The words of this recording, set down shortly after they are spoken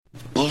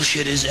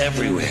Bullshit is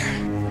everywhere.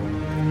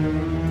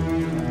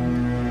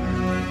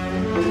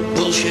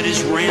 Bullshit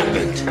is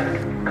rampant.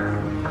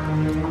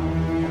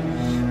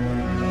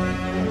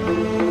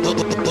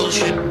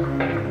 Bullshit.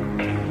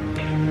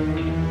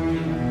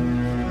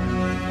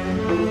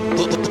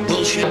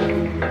 Bullshit.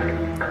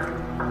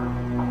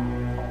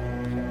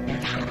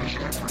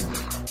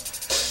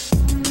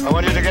 I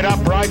want you to get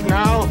up right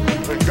now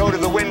and go to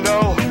the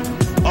window,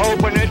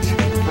 open it,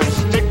 and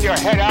stick your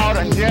head out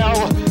and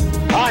yell,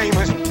 "I'm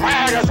as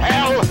mad as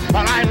hell,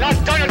 and I'm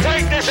not going to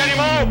take this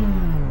anymore!"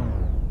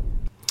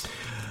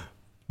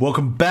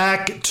 Welcome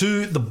back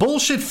to the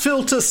Bullshit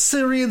Filter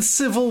Syrian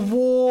Civil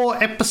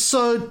War,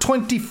 episode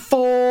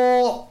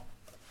 24.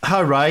 Hi,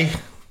 Ray.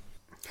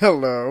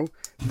 Hello.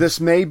 This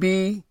may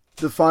be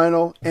the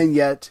final, and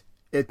yet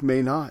it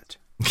may not.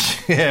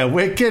 Yeah,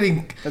 we're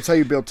getting... That's how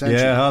you build tension.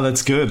 Yeah, oh,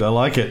 that's good. I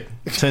like it.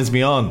 Turns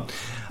me on.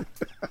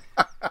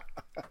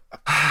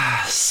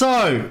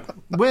 So,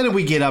 where do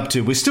we get up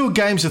to? We're still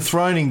Games of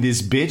Throning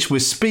this bitch. We're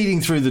speeding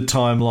through the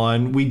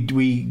timeline.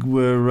 We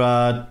were,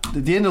 at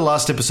the end of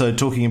last episode,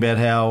 talking about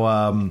how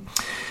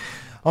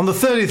on the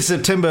 30th of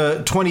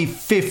September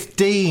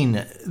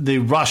 2015, the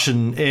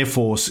Russian Air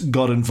Force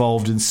got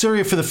involved in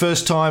Syria for the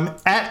first time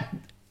at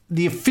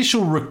the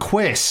official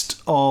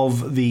request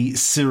of the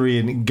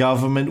Syrian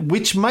government,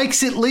 which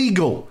makes it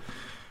legal.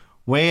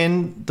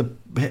 When the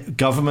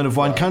government of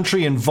one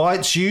country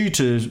invites you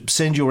to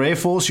send your air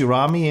force, your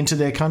army into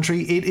their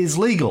country, it is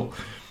legal.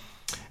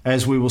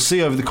 As we will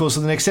see over the course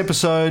of the next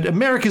episode,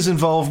 America's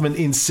involvement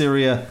in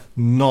Syria,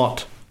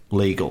 not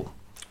legal.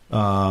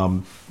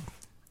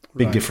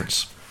 Big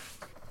difference.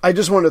 I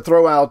just want to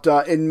throw out,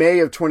 in May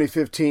of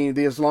 2015,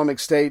 the Islamic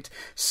State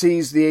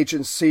seized the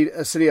ancient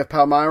city of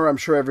Palmyra. I'm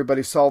sure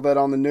everybody saw that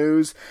on the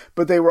news.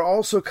 But they were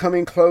also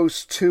coming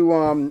close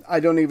to,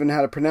 I don't even know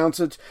how to pronounce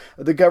it,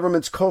 the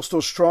government's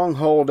coastal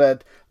stronghold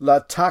at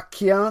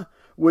Latakia,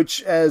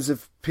 which, as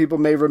if people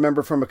may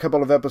remember from a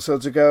couple of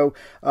episodes ago,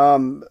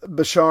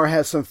 Bashar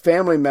has some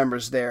family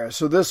members there.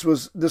 So this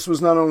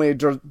was not only a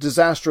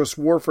disastrous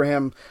war for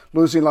him,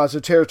 losing lots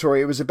of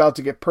territory. It was about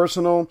to get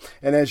personal.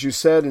 And as you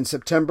said, in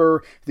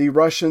September, the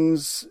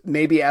Russians,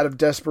 maybe out of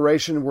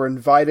desperation, were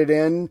invited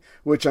in,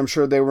 which I'm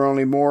sure they were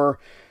only more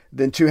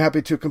than too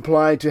happy to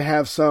comply, to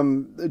have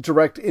some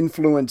direct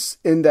influence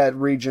in that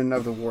region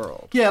of the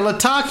world. Yeah,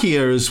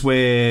 Latakia is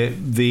where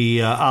the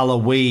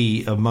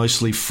Alawi are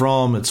mostly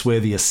from. It's where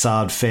the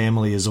Assad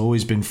family has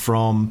always been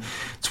from.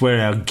 It's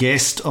where our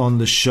guest on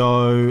the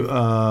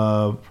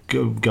show,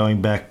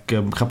 going back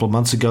a couple of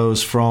months ago,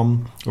 is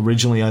from,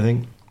 originally, I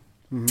think.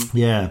 Mm-hmm.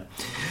 Yeah.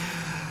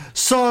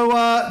 So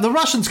the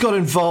Russians got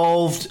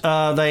involved.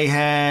 They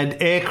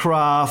had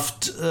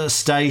aircraft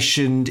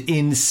stationed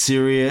in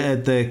Syria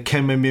at the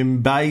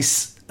Kemimim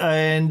base.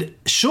 And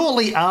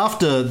shortly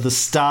after the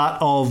start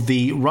of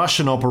the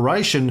Russian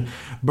operation,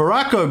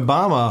 Barack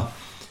Obama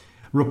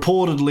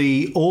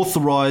reportedly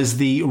authorized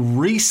the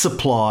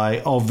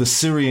resupply of the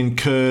Syrian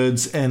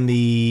Kurds and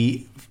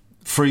the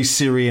Free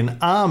Syrian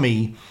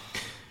Army,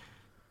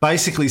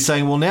 basically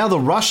saying, well, now the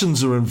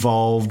Russians are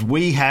involved,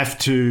 we have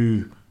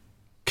to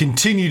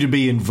continue to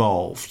be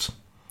involved.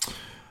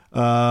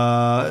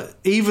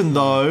 Even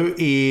though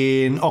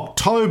in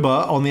October,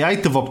 on the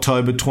 8th of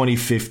October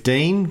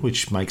 2015,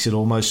 which makes it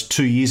almost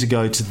 2 years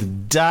ago to the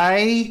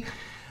day,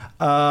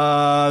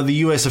 the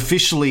US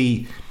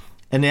officially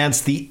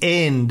announced the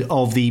end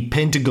of the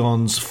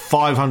Pentagon's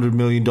 $500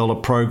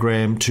 million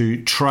program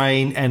to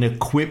train and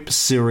equip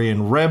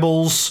Syrian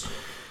rebels.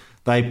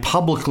 They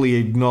publicly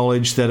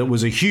acknowledged that it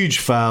was a huge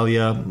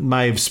failure,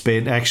 may have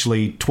spent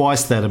actually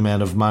twice that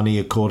amount of money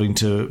according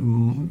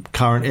to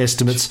current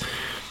estimates.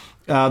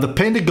 The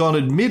Pentagon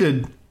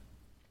admitted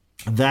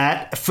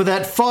that for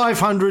that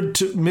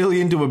 $500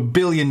 million to $1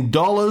 billion,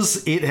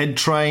 it had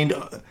trained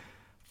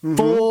 4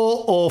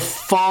 or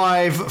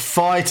 5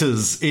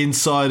 fighters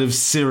inside of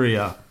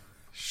Syria.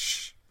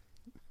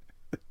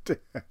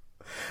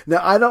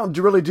 Now, I don't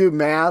really do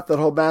math, that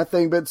whole math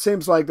thing, but it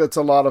seems like that's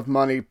a lot of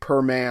money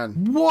per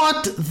man.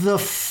 What the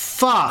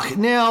fuck?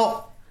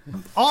 Now,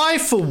 I,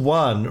 for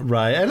one,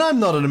 Ray, and I'm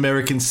not an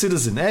American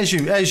citizen, as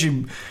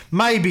you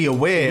may be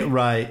aware,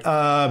 Ray,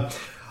 I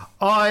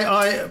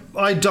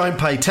don't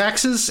pay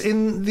taxes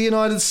in the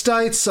United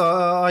States.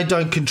 I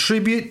don't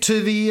contribute to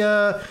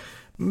the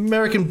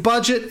American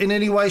budget in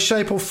any way,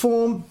 shape, or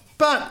form.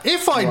 But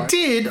if I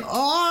did,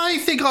 I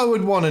think I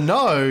would want to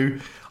know.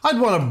 I'd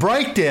want a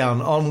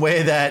breakdown on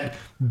where that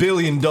 $1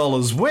 billion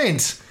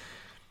went.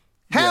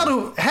 How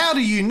do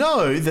you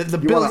know that the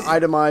you want an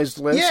itemized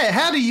list? Yeah,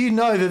 how do you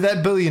know that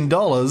 $1 billion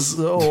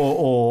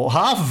or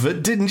half of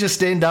it didn't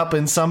just end up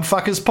in some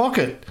fucker's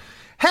pocket?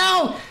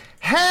 How?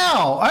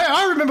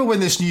 I remember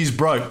when this news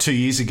broke 2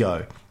 years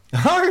ago.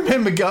 I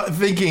remember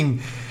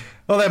thinking,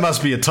 well, that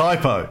must be a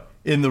typo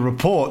in the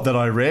report that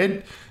I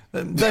read.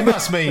 They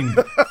must mean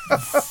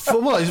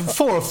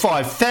 4,000 or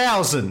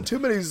 5,000. Too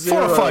many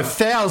zeros. 4,000 or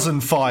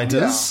 5,000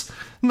 fighters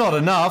not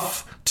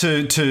enough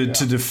to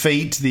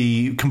defeat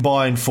the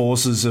combined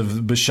forces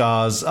of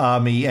Bashar's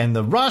army and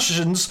the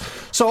Russians.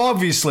 So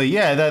obviously,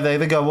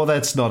 they go, well,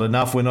 that's not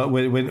enough. We're not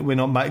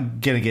going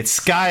to get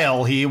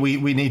scale here.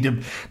 We need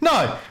to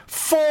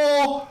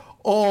 4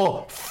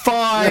 or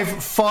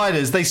 5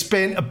 fighters. They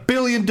spent $1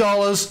 billion.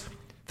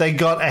 They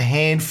got a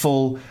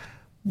handful.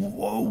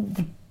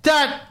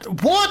 That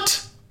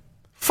what?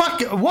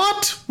 Fuck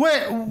what?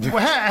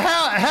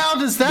 How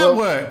does that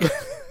work?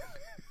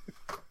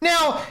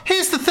 Now,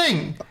 here's the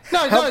thing.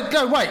 No,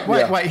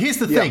 wait. Here's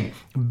the thing.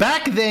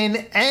 Back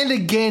then and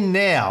again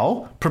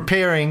now,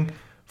 preparing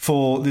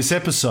for this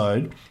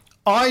episode,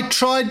 I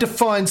tried to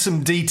find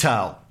some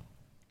detail.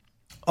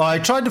 I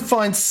tried to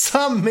find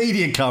some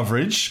media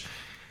coverage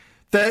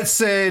that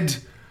said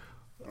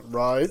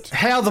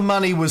how the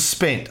money was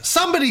spent.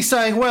 Somebody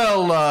saying,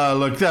 well,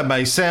 look, that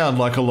may sound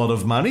like a lot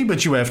of money,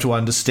 but you have to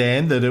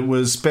understand that it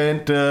was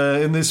spent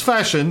in this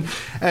fashion,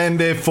 and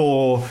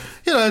therefore,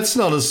 it's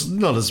not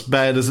as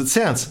bad as it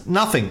sounds.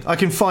 Nothing. I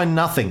can find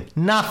nothing.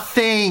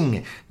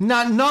 Nothing.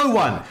 No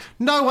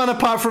one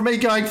apart from me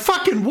going,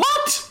 fucking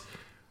what?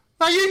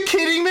 Are you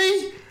kidding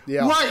me?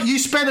 Yeah. What? You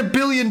spent $1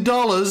 billion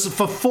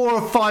for 4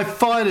 or 5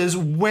 fighters.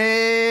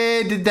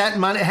 Where did that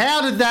money?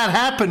 How did that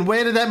happen?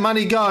 Where did that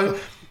money go?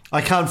 I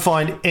can't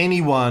find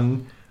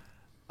anyone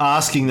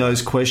asking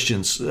those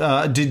questions.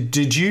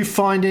 Did you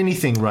find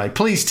anything, Ray?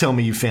 Please tell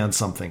me you found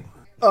something.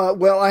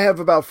 Well, I have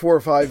about 4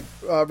 or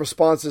 5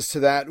 responses to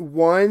that.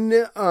 One,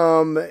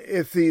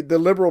 if the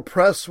liberal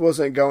press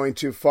wasn't going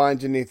to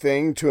find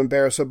anything to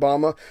embarrass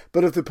Obama,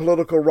 but if the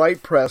political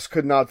right press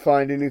could not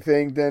find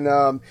anything, then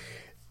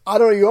I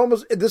don't know.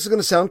 This is going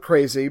to sound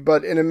crazy,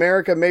 but in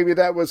America, maybe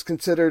that was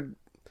considered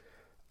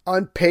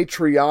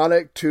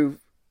unpatriotic to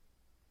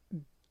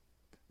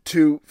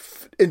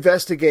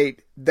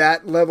investigate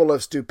that level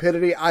of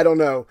stupidity. I don't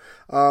know.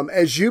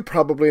 As you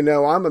probably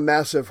know, I'm a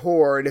massive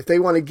whore, and if they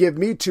want to give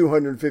me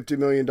 $250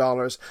 million,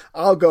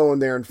 I'll go in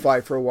there and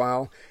fight for a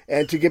while.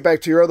 And to get back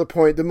to your other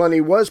point, the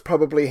money was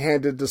probably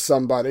handed to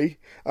somebody.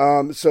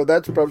 So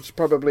that's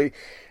probably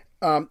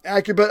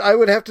accurate. But I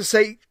would have to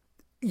say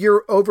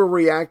you're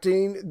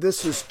overreacting.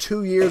 This is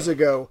 2 years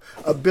ago.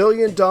 $1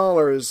 billion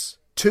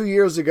 2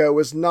 years ago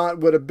was not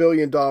what $1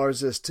 billion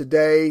is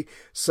today.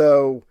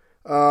 So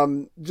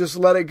just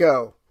let it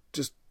go.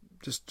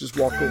 Just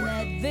walk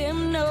away.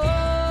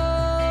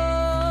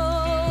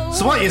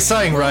 So what you're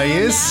saying, Ray,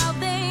 is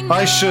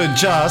I should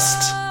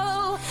just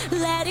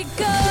let it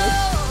go,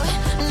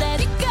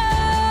 let it go.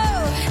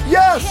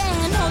 Yes.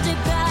 Can't hold it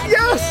back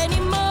Yes.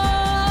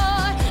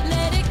 anymore.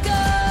 Let it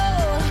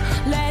go,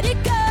 let it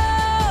go.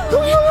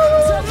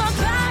 Turn my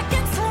back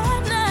and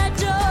slam that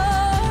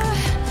door.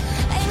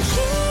 And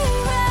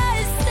here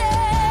I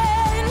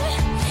stand,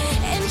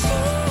 and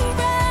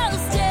here I'll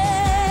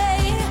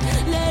stay.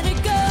 Let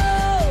it go,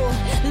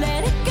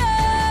 let it go.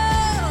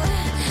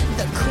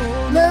 The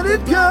cold Let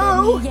it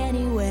go. me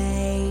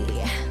anyway.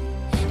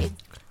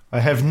 I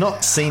have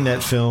not seen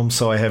that film,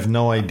 so I have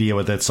no idea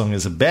what that song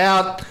is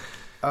about.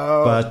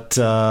 But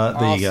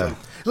there you go.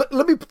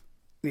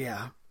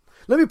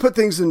 Let me put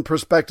things in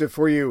perspective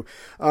for you.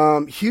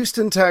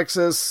 Houston,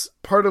 Texas,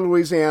 part of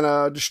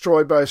Louisiana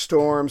destroyed by a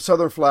storm.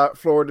 Southern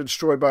Florida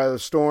destroyed by the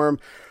storm.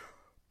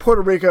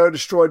 Puerto Rico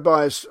destroyed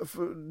by a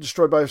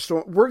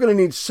storm. We're going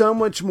to need so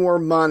much more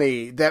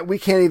money that we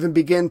can't even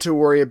begin to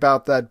worry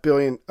about that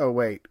billion. Oh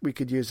wait, we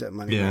could use that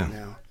money right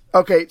now.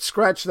 Okay,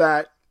 scratch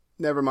that.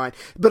 Never mind.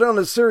 But on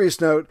a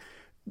serious note,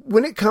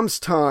 when it comes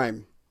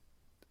time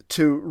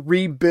to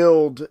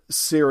rebuild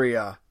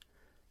Syria,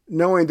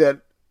 knowing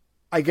that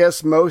I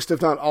guess most,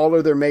 if not all,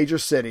 of their major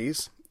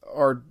cities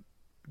are,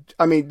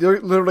 I mean, they're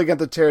literally going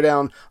to tear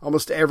down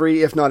almost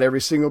every, if not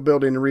every single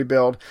building to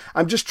rebuild.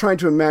 I'm just trying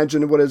to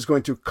imagine what it's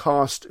going to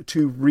cost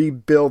to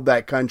rebuild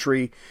that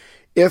country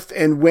if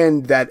and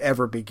when that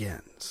ever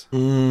begins.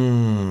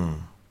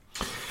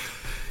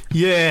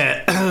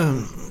 Yeah.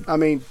 I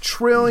mean,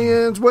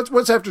 trillions.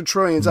 What's after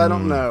trillions? I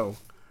don't know.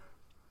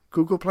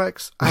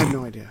 Googleplex? I have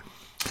no idea.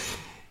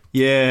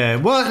 Yeah.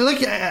 Well,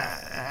 look,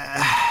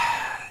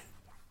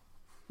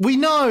 we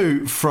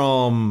know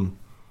from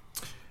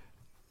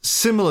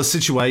similar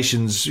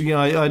situations, you know,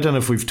 I don't know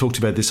if we've talked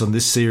about this on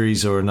this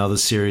series or another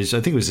series.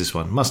 I think it was this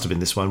one. Must have been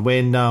this one.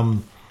 When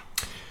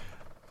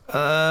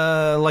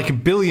like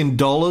 $1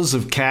 billion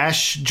of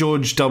cash,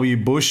 George W.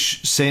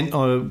 Bush sent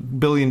 $1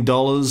 billion,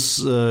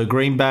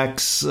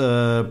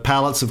 greenbacks,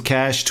 pallets of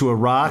cash to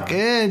Iraq,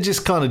 and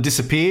just kind of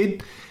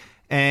disappeared.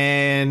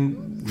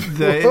 And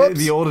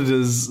the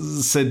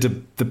auditors said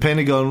to the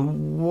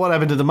Pentagon, "What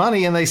happened to the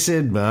money?" And they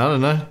said, "I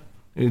don't know.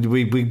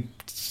 We went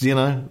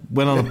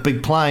on a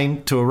big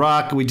plane to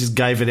Iraq. We just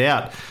gave it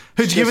out."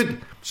 Who'd you give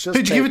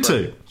it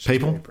to?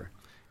 People. Paper.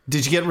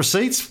 Did you get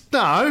receipts?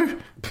 No.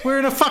 We're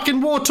in a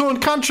fucking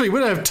war-torn country. We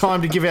don't have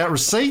time to give out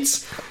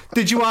receipts.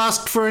 Did you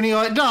ask for any?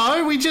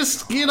 No. We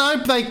just,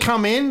 they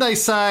come in. They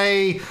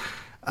say,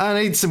 "I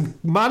need some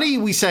money."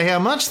 We say, "How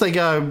much?" They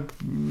go,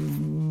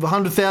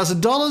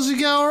 $100,000. You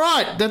go, "All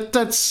right,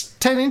 that's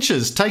 10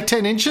 inches. Take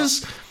 10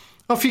 inches.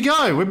 Off you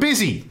go. We're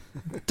busy.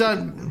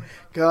 Don't.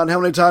 God, how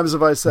many times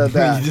have I said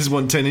that? You just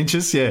want 10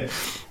 inches? Yeah.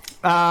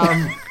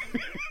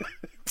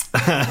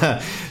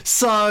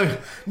 So,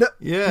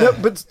 yeah. No,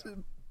 but,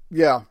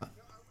 yeah.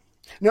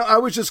 No, I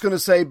was just going to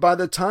say, by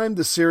the time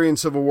the Syrian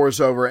Civil War is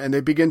over and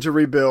they begin to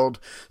rebuild,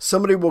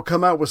 somebody will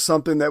come out with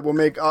something that will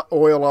make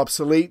oil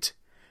obsolete.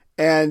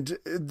 And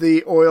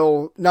the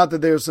oil, not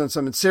that there's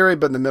some in Syria,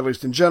 but in the Middle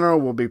East in general,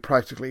 will be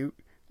practically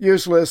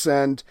useless,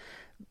 and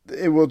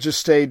it will just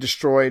stay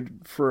destroyed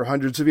for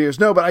hundreds of years.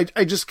 No, but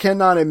I just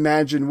cannot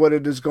imagine what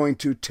it is going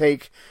to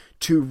take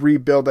to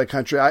rebuild that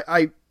country.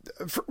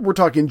 We're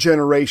talking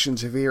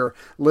generations of here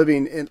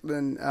living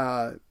in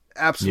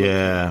absolute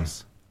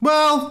chaos.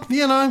 Well,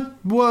 a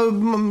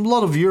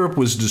lot of Europe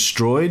was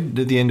destroyed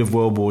at the end of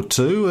World War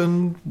II,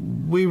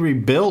 and we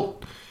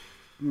rebuilt.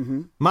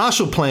 Mm-hmm.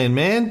 Marshall Plan,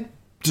 man.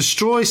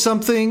 Destroy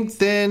something,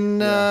 then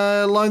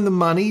loan the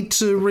money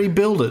to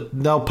rebuild it.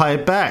 They'll pay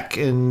it back,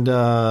 and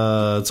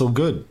it's all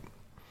good.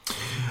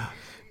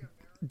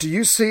 Do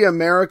you see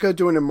America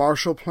doing a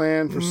Marshall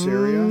Plan for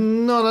Syria?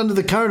 Not under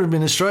the current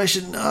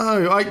administration.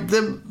 No,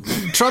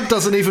 Trump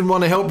doesn't even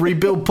want to help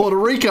rebuild Puerto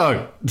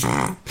Rico.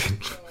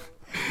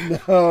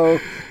 No,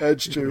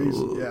 that's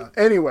true. Yeah.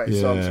 Anyway,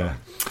 so I'm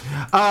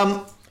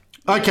sorry.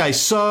 Okay,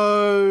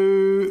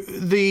 so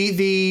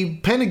the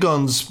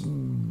Pentagon's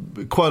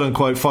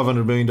quote-unquote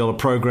 $500 million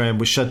program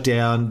was shut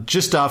down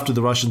just after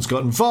the Russians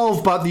got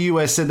involved, but the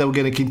US said they were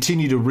going to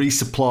continue to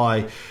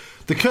resupply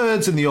the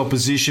Kurds and the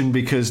opposition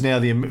because now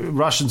the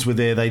Russians were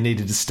there, they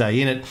needed to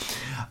stay in it.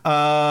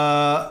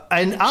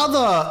 And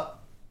other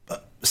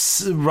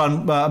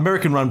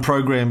American-run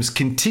programs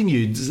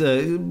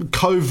continued,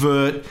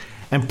 covert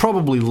and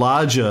probably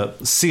larger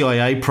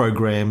CIA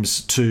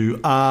programs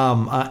to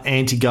arm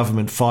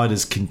anti-government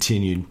fighters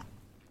continued.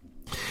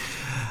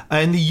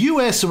 And the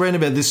US around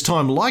about this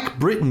time, like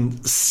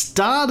Britain,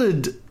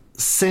 started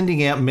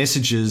sending out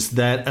messages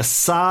that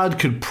Assad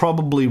could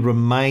probably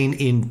remain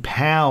in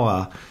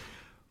power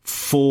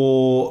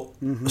for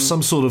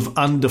some sort of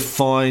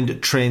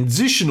undefined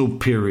transitional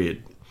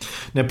period.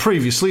 Now,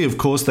 previously, of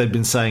course, they'd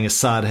been saying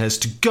Assad has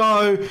to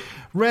go.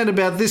 Round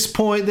about this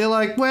point, they're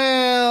like,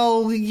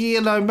 well,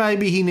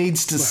 maybe he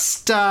needs to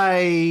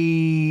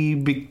stay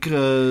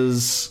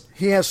because...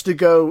 He has to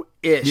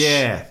go-ish.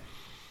 Yeah.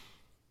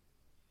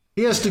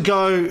 He has to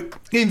go,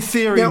 in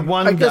theory,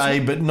 one day,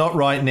 but not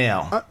right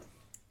now.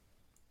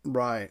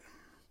 Right.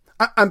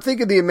 I'm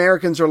thinking the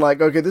Americans are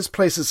like, okay, this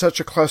place is such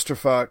a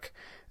clusterfuck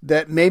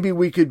that maybe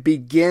we could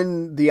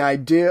begin the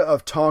idea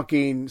of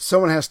talking.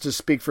 Someone has to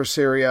speak for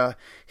Syria.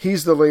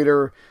 He's the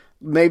leader.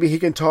 Maybe he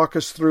can talk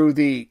us through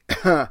the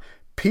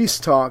peace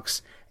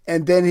talks,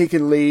 and then he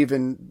can leave.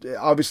 And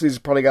obviously he's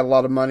probably got a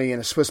lot of money in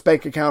a Swiss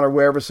bank account or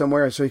wherever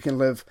somewhere, so he can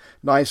live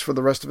nice for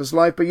the rest of his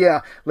life. But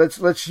yeah,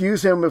 let's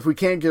use him. If we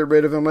can't get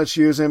rid of him, let's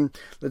use him.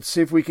 Let's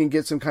see if we can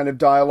get some kind of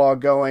dialogue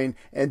going,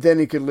 and then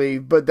he could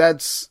leave. But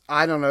that's,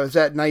 I don't know, is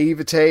that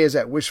naivete? Is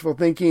that wishful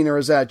thinking? Or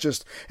is that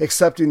just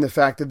accepting the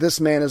fact that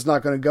this man is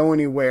not going to go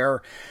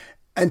anywhere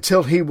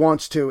until he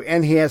wants to,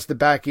 and he has the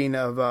backing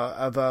of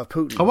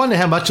Putin? I wonder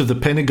how much of the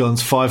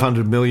Pentagon's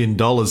 $500 million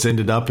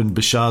ended up in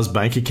Bashar's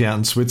bank account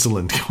in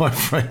Switzerland, quite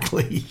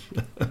frankly.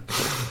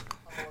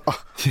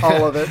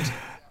 All of it.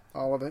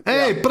 All of it.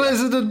 Hey, yeah.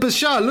 President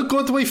Bashar, look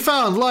what we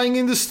found lying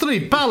in the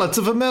street. Pallets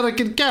of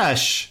American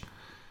cash.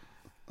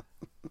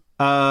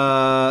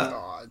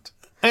 God.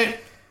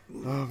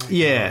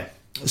 Yeah.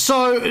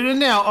 So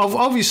now,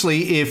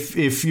 obviously,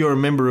 if you're a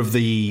member of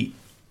the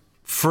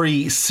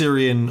Free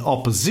Syrian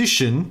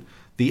Opposition,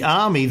 the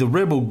army, the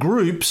rebel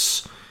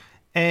groups,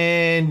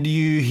 and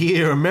you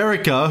hear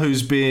America,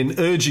 who's been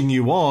urging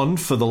you on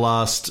for the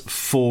last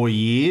 4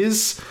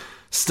 years,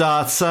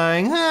 start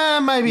saying,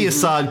 maybe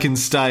Assad can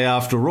stay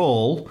after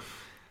all,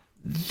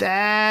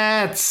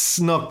 that's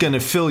not going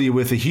to fill you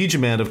with a huge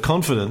amount of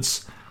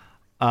confidence.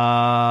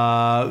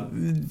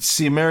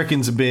 The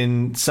Americans have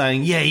been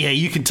saying, yeah,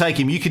 you can take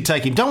him.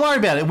 Don't worry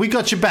about it. We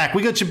got your back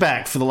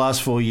for the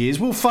last 4 years.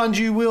 We'll fund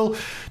you.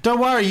 Don't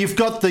worry. You've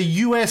got the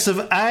US of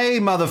A,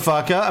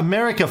 motherfucker.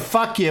 America,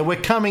 fuck yeah. We're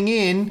coming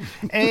in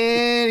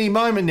any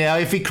moment now.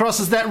 If he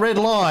crosses that red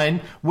line,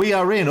 we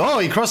are in. Oh,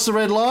 he crossed the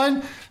red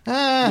line?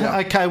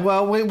 Yeah. Okay,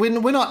 well,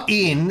 we're not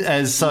in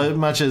as so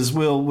much as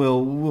we'll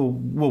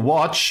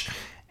watch.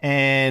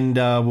 And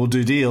we'll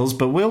do deals,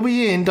 but we'll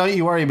be in. Don't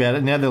you worry about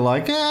it. Now they're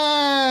like,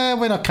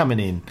 we're not coming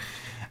in.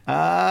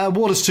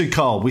 Water's too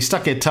cold. We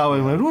stuck our toe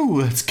in and went,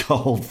 ooh, it's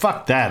cold.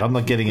 Fuck that. I'm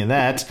not getting in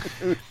that.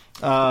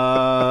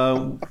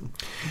 Now,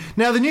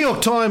 the New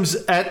York Times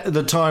at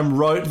the time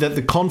wrote that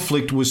the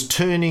conflict was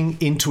turning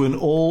into an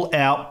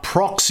all-out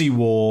proxy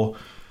war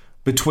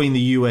between the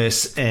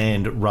US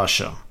and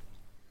Russia.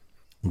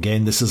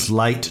 Again, this is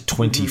late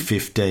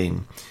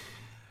 2015.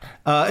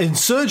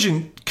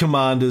 Insurgent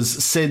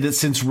commanders said that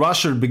since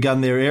Russia had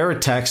begun their air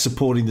attacks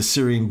supporting the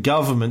Syrian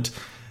government,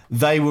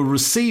 they were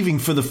receiving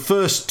for the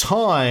first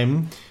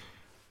time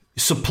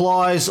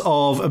supplies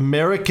of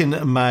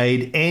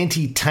American-made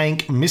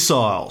anti-tank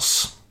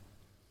missiles.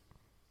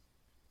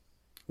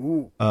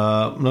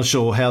 I'm not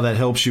sure how that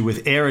helps you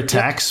with air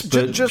attacks,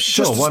 but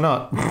why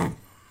not?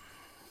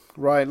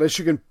 Right, unless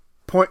you can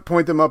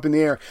point them up in the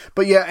air.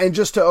 But yeah, and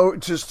just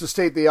to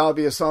state the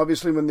obvious,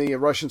 obviously when the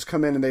Russians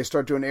come in and they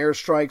start doing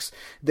airstrikes,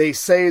 they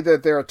say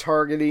that they're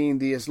targeting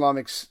the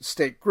Islamic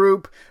State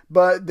group,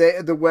 but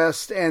the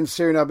West and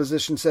Syrian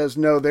opposition says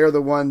no, they're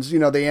the ones,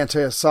 the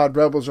anti-Assad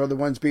rebels are the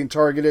ones being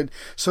targeted.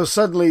 So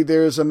suddenly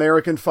there's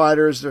American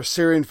fighters, there's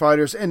Syrian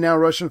fighters, and now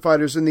Russian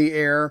fighters in the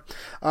air.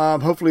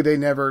 Hopefully they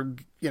never,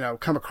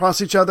 come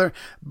across each other.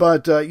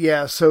 But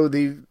so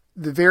the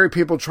very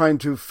people trying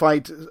to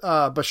fight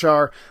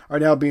Bashar are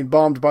now being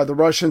bombed by the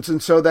Russians,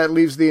 and so that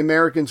leaves the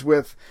Americans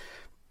with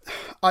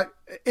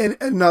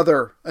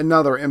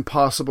another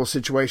impossible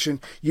situation.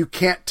 You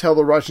can't tell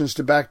the Russians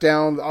to back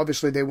down.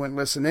 Obviously, they wouldn't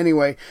listen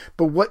anyway.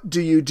 But what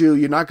do?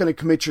 You're not going to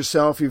commit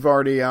yourself. You've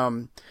already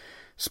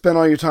spent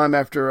all your time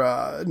after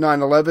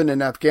 9/11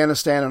 in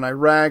Afghanistan and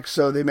Iraq,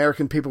 so the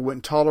American people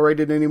wouldn't tolerate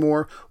it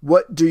anymore.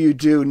 What do you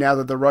do now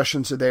that the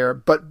Russians are there?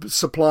 But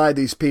supply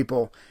these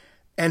people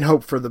and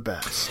hope for the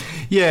best.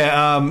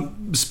 Yeah,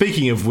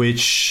 speaking of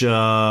which,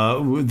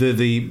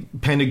 the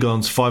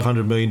Pentagon's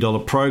 $500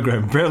 million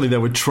program, apparently they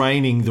were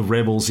training the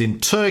rebels in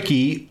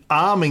Turkey,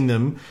 arming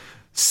them,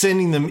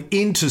 sending them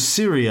into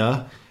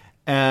Syria,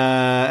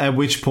 at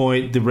which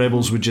point the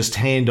rebels would just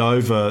hand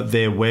over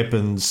their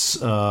weapons to,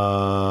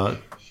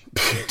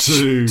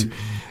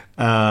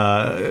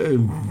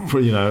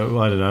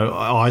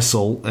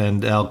 ISIL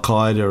and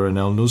Al-Qaeda and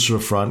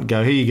Al-Nusra Front,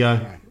 go, here you go,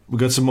 we've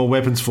got some more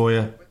weapons for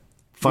you.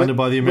 Funded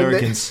by the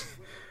Americans.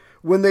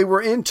 When they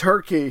were in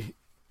Turkey,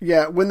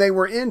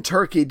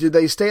 did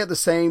they stay at the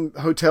same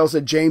hotels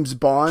that James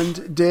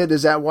Bond did?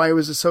 Is that why it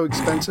was so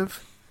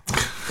expensive?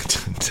 I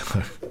don't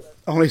know.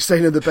 Only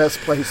staying in the best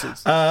places.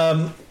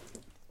 So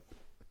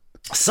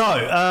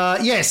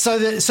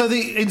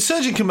the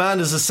insurgent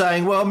commanders are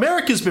saying, well,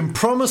 America's been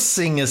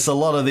promising us a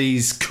lot of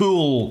these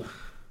cool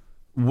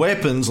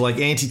weapons like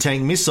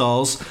anti-tank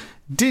missiles,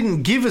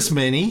 didn't give us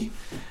many.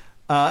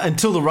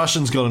 Until the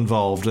Russians got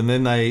involved, and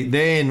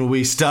then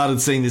we started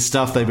seeing this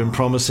stuff they've been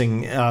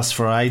promising us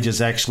for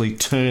ages actually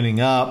turning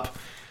up.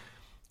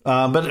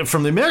 But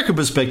from the American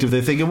perspective,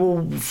 they're thinking,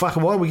 well, fuck,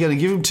 why are we going to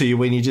give them to you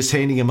when you're just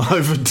handing them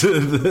over to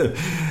the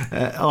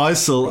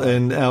ISIL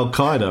and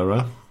Al-Qaeda,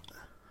 right?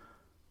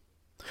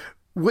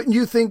 Wouldn't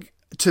you think,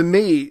 to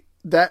me,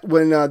 that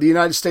when the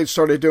United States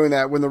started doing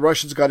that, when the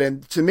Russians got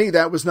in, to me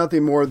that was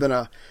nothing more than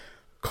a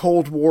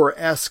Cold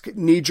War-esque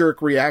knee-jerk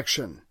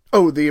reaction.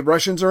 Oh, the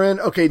Russians are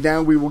in? Okay,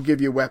 now we will give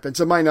you weapons.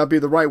 It might not be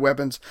the right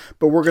weapons,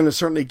 but we're going to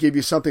certainly give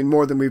you something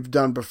more than we've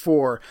done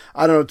before.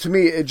 I don't know. To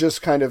me, it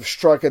just kind of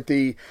struck at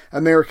the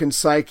American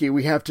psyche.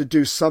 We have to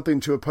do something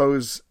to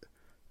oppose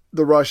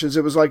the Russians.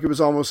 It was like it was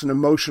almost an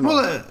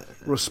emotional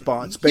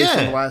response based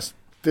on the last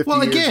 50 years.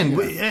 Well, again,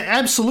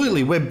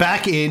 absolutely. We're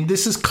back in.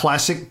 This is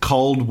classic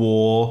Cold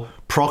War,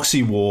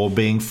 proxy war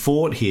being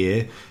fought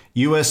here.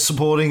 US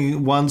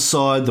supporting one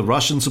side, the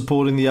Russians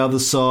supporting the other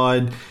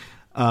side.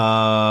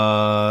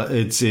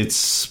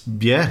 It's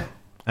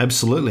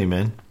absolutely,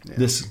 man.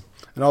 Yeah.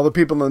 And all the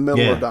people in the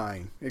middle are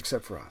dying,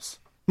 except for us.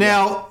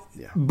 Now,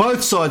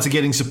 both sides are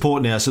getting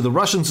support now. So the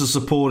Russians are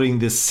supporting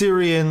the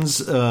Syrians,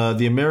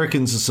 the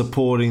Americans are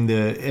supporting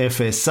the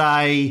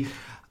FSA,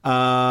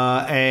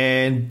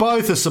 and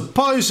both are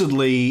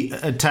supposedly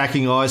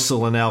attacking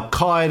ISIL and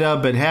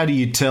Al-Qaeda. But how do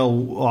you tell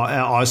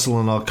ISIL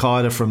and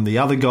Al-Qaeda from the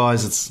other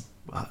guys? It's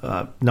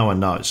no one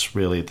knows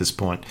really at this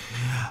point.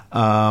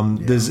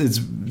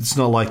 It's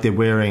not like they're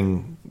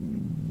wearing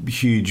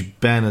huge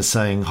banners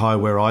saying "Hi,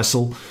 we're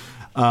ISIL."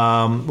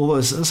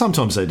 Although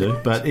sometimes they do,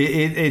 but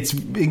it's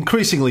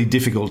increasingly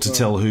difficult to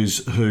tell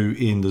who's who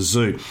in the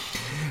zoo.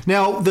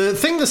 Now, the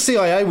thing the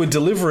CIA were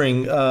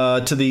delivering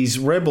to these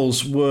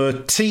rebels were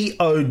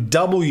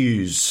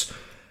TOWs,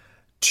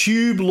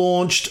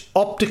 tube-launched,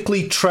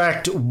 optically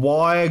tracked,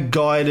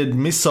 wire-guided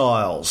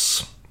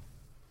missiles.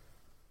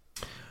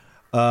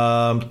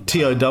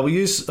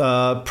 TOWs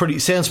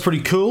sounds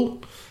pretty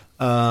cool.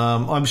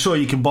 I'm sure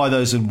you can buy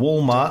those in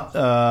Walmart,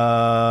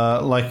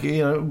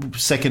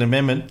 Second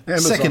Amendment.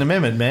 Amazon. Second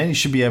Amendment, man. You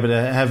should be able to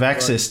have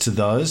access to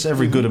those.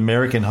 Every good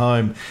American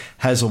home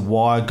has a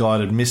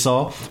wire-guided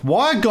missile.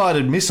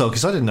 Wire-guided missile,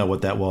 because I didn't know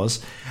what that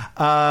was,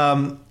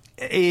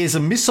 is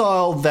a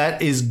missile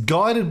that is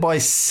guided by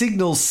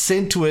signals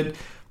sent to it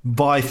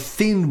by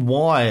thin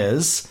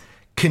wires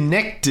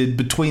connected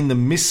between the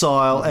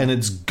missile and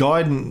its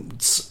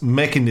guidance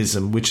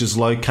mechanism, which is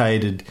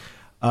located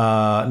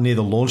near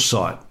the launch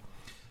site.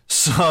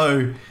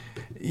 So,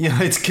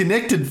 it's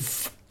connected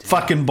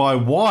fucking by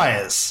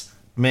wires,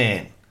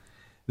 man.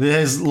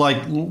 There's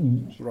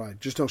right,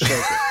 just don't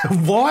shake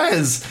it.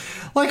 Wires.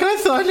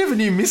 I never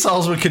knew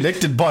missiles were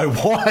connected by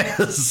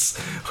wires.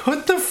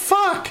 What the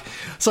fuck?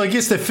 So I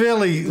guess they're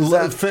fairly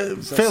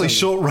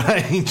short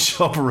range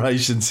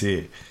operations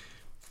here.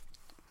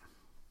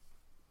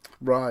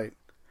 Right.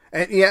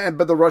 And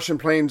but the Russian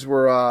planes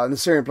were, and the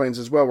Syrian planes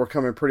as well, were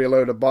coming pretty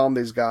low to bomb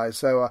these guys.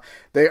 So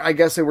I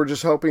guess they were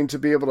just hoping to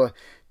be able to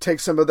take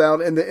some of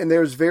that. And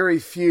there's very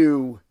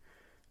few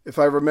if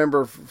I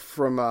remember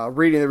from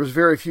reading, there was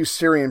very few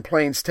Syrian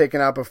planes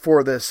taken out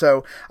before this.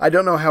 So I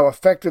don't know how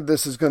effective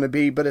this is going to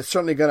be, but it's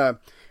certainly going to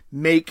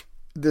make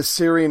the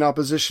Syrian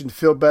opposition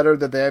feel better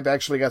that they've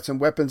actually got some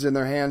weapons in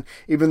their hand,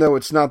 even though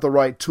it's not the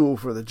right tool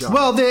for the job.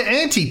 Well, they're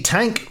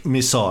anti-tank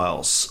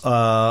missiles,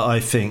 I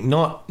think,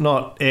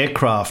 not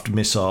aircraft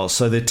missiles.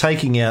 So they're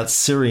taking out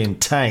Syrian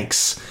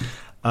tanks.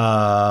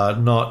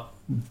 I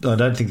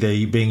don't think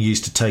they're being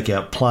used to take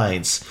out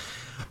planes.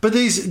 But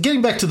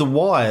getting back to the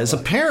wires,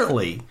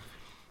 apparently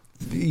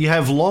you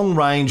have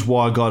long-range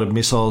wire-guided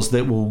missiles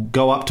that will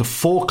go up to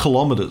 4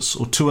 kilometres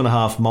or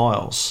 2.5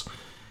 miles.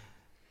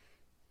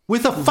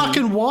 With a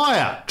fucking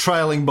wire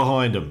trailing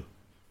behind them.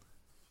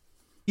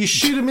 You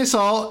shoot a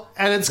missile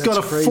and it's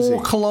got a crazy.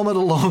 4 kilometre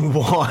long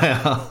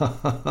wire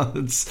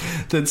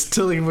that's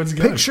telling you what's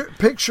going.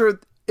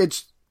 Picture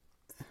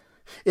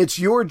it's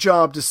your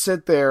job to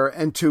sit there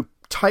and to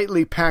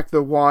tightly pack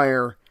the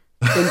wire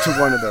into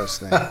one of those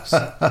things.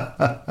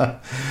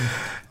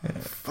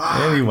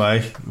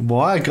 Anyway,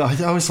 wire guy.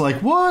 I was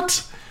like,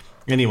 what?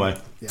 Anyway,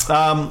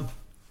 all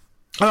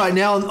right.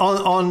 Now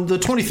on the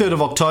 23rd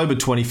of October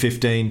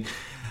 2015.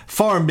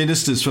 Foreign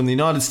ministers from the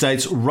United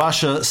States,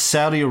 Russia,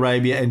 Saudi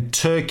Arabia, and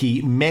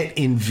Turkey met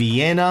in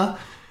Vienna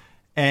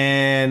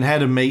and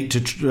had a meet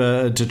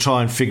to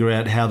try and figure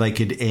out how they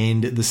could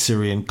end the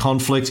Syrian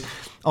conflict.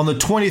 On the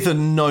 20th of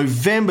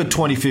November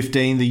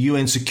 2015, the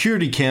UN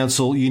Security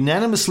Council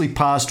unanimously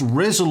passed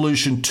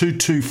Resolution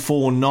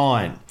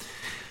 2249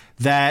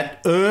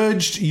 that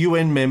urged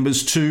UN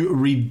members to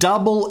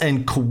redouble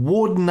and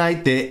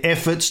coordinate their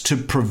efforts to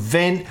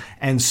prevent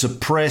and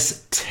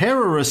suppress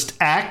terrorist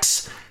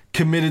acts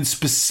committed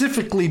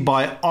specifically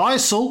by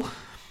ISIL,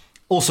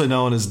 also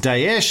known as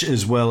Daesh,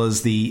 as well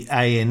as the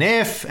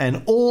ANF,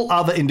 and all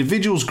other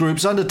individuals,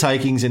 groups,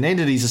 undertakings, and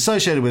entities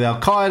associated with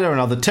Al-Qaeda and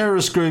other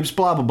terrorist groups,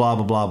 blah, blah, blah,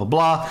 blah, blah,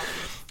 blah,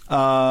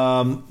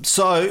 blah.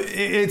 So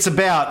it's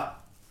about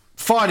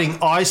fighting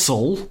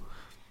ISIL,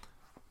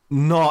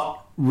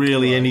 not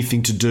really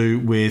anything to do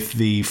with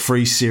the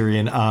Free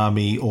Syrian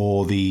Army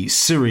or the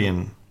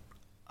Syrian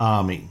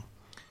Army.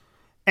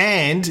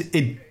 And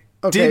it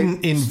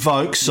didn't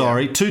invoke,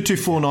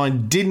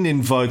 2249 didn't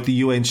invoke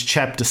the UN's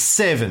Chapter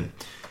 7,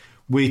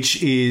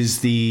 which is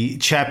the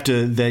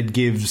chapter that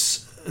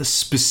gives a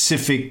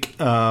specific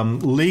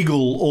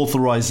legal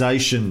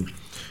authorization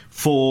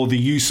for the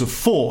use of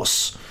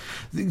force.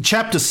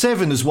 Chapter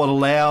 7 is what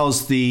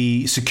allows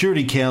the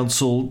Security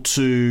Council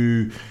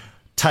to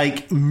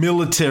take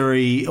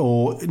military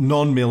or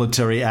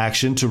non-military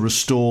action to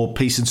restore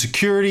peace and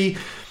security.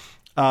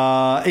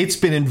 It's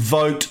been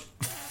invoked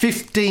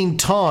 15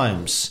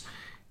 times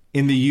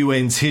in the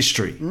UN's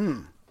history.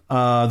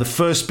 The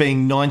first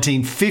being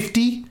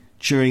 1950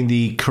 during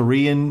the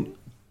Korean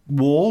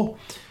War,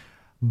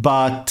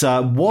 but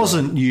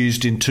wasn't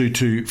used in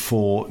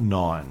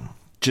 2249.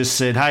 Just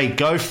said, hey,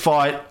 go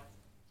fight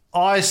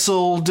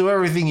ISIL, do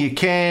everything you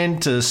can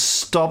to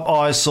stop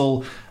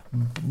ISIL,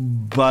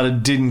 but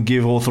it didn't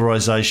give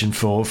authorization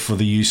for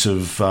the use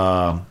of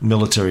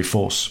military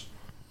force.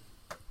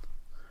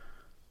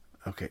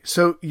 Okay,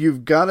 so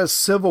you've got a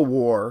civil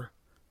war,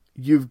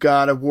 you've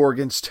got a war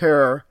against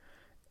terror,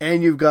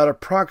 and you've got a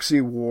proxy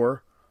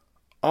war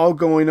all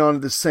going on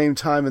at the same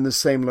time in the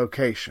same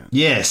location.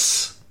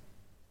 Yes.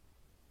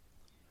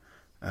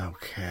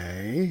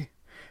 Okay.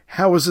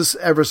 How was this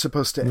ever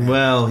supposed to end?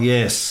 Well,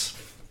 yes.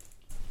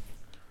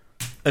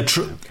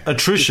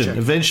 Attrition.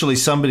 Eventually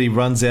somebody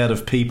runs out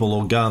of people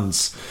or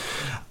guns.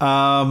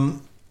 So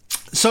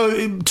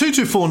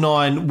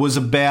 2249 was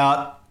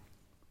about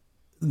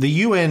the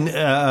UN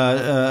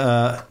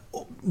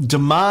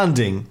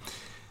demanding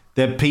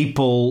that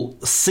people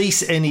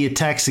cease any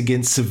attacks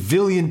against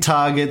civilian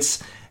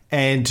targets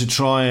and to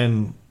try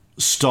and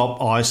stop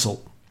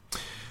ISIL.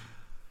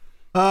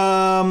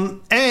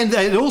 And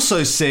it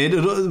also said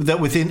that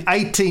within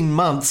 18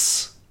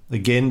 months,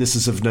 again, this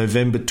is of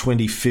November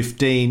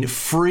 2015,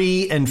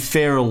 free and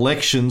fair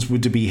elections were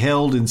to be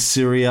held in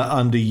Syria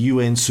under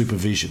UN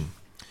supervision.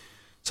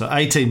 So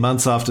 18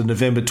 months after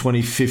November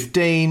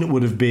 2015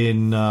 would have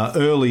been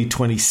early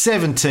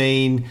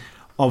 2017.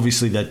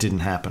 Obviously, that didn't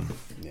happen.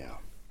 Yeah,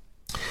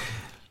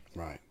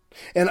 right.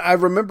 And I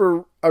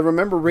remember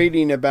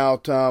reading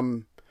about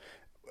out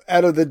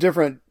of the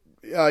different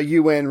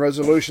UN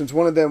resolutions,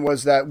 one of them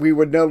was that we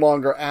would no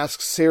longer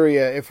ask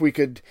Syria if we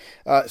could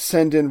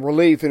send in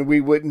relief, and we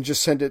wouldn't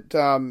just send it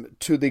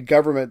to the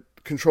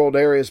government-controlled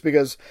areas,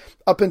 because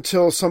up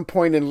until some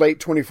point in late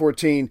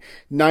 2014,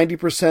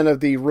 90% of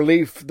the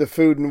relief, the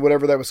food and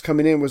whatever that was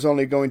coming in was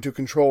only going to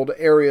controlled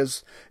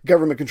areas,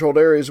 government-controlled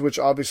areas, which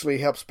obviously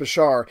helps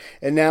Bashar.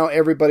 And now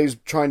everybody's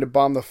trying to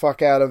bomb the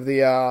fuck out of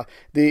the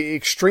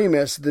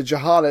extremists, the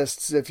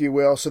jihadists, if you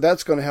will. So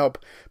that's going to help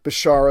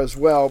Bashar as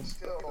well.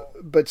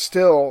 But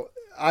still,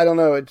 I don't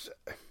know.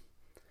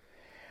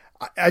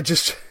 I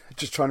just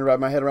trying to wrap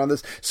my head around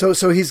this.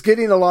 So he's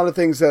getting a lot of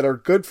things that are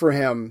good for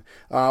him.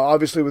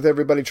 Obviously, with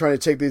everybody trying to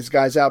take these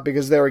guys out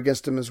because they're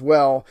against him as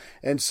well.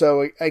 And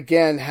so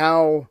again,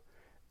 how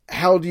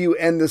how do you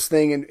end this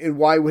thing, and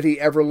why would he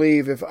ever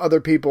leave if other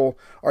people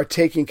are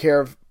taking care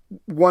of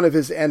one of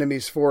his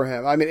enemies for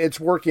him? I mean, it's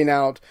working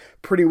out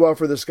pretty well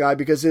for this guy,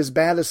 because as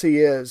bad as he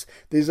is,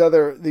 these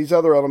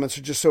other elements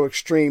are just so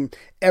extreme.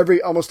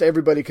 Almost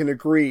everybody can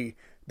agree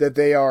that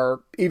they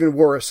are even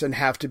worse and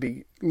have to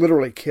be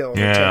literally killed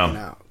or taken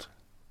out.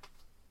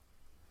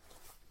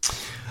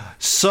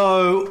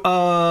 So,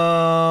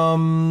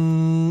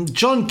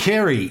 John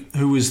Kerry,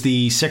 who was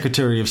the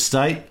Secretary of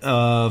State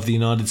of the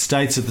United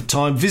States at the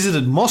time,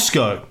 visited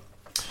Moscow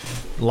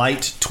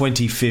late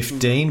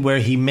 2015, where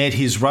he met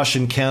his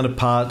Russian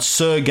counterpart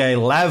Sergei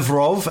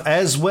Lavrov,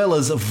 as well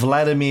as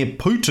Vladimir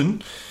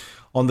Putin,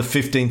 on the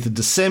 15th of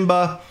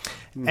December.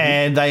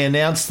 And they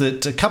announced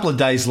that a couple of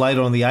days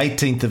later, on the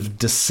 18th of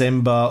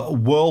December,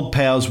 world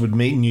powers would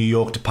meet in New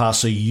York to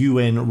pass a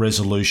UN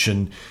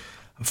resolution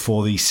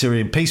for the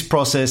Syrian peace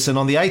process. And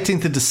on the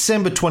 18th of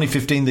December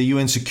 2015, the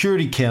UN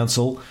Security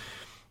Council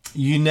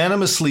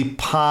unanimously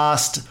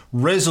passed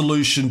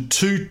Resolution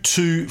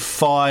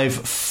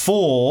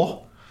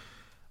 2254.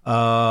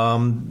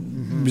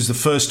 It was the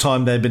first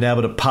time they'd been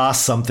able to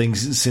pass something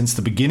since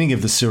the beginning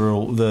of the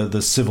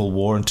Civil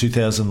War in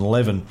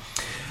 2011.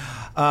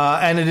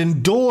 And it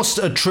endorsed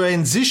a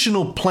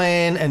transitional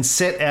plan and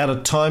set out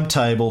a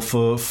timetable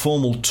for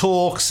formal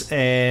talks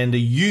and a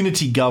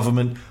unity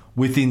government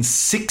within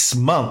 6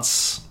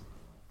 months,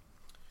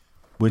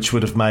 which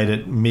would have made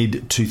it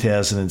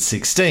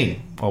mid-2016.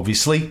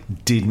 Obviously,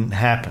 didn't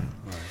happen.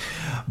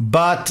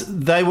 But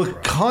they were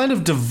kind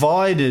of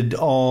divided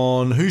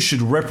on who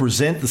should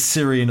represent the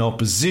Syrian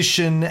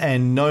opposition,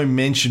 and no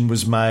mention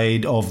was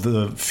made of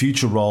the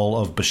future role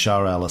of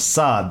Bashar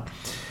al-Assad.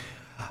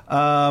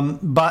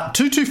 But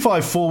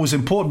 2254 was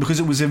important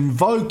because it was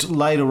invoked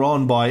later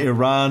on by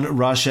Iran,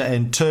 Russia,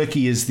 and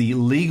Turkey as the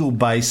legal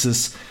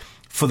basis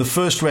for the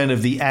first round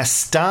of the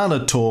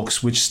Astana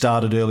talks, which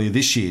started earlier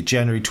this year,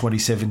 January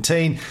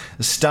 2017.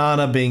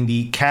 Astana being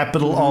the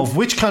capital of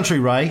which country,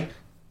 Ray?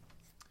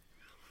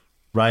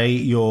 Ray,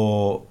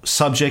 your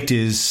subject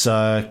is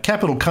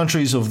capital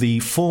countries of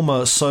the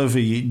former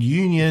Soviet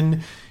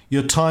Union.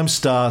 Your time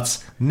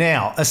starts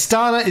now.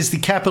 Astana is the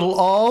capital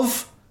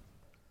of...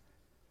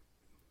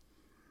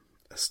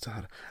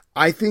 Astana.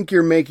 I think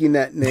you're making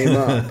that name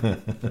up.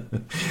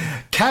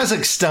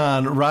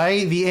 Kazakhstan,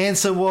 Ray. The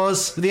answer we were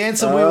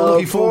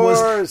looking for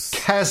was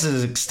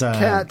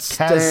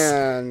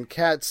Kazakhstan.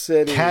 Cat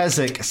City.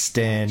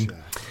 Kazakhstan.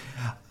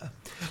 Gotcha.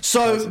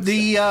 So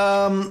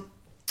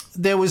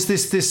there was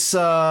this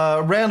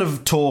round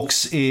of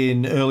talks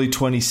in early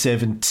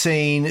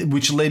 2017,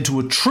 which led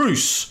to a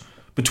truce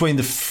between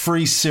the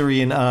Free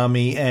Syrian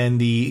Army and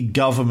the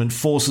government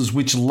forces,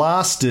 which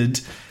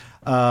lasted...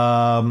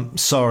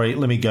 sorry,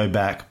 let me go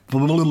back.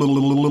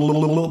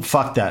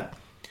 Fuck that.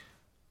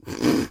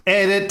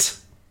 Edit.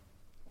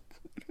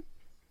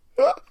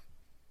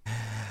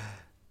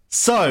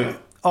 So,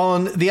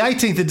 on the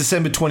 18th of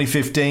December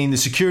 2015, the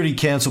Security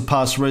Council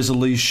passed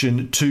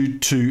Resolution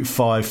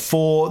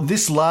 2254.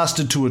 This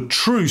lasted to a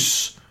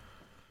truce.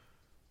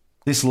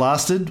 This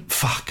led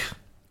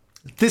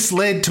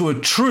to a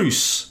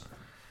truce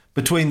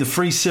between the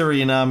Free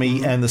Syrian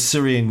Army and the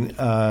Syrian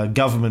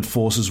government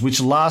forces, which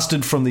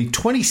lasted from the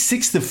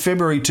 26th of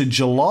February to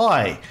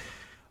July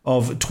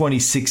of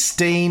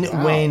 2016,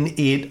 when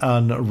it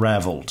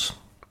unraveled.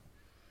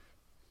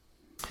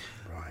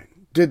 Right.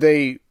 Did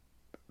they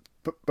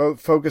both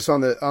focus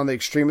on the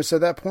extremists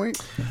at that point?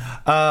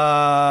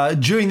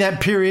 During that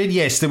period,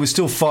 yes, they were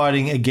still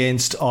fighting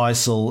against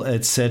ISIL,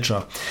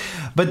 etc.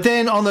 But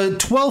then on the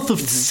 12th of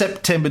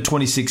September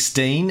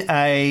 2016,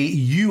 a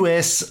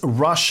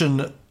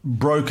US-Russian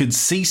brokered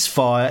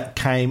ceasefire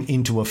came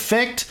into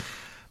effect,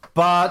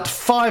 but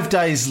 5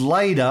 days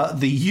later,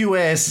 the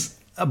US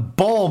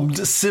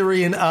bombed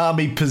Syrian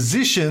army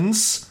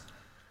positions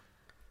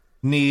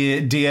near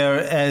Deir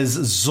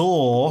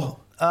ez-Zor,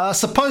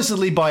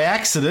 supposedly by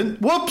accident.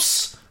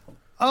 Whoops!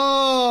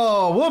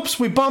 Oh, whoops,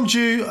 we bombed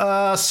you.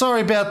 Sorry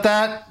about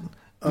that.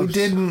 We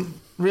didn't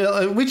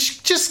really...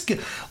 Which just...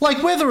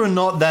 Like, whether or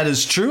not that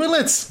is true, and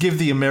let's give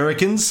the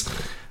Americans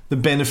the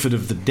benefit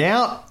of the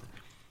doubt,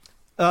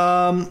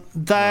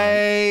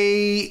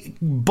 they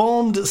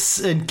bombed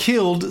and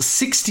killed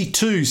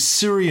 62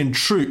 Syrian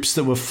troops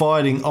that were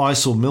fighting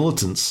ISIL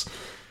militants.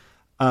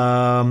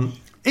 Given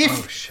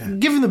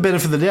the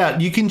benefit of the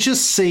doubt, you can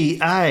just see,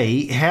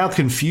 A, how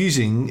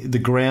confusing the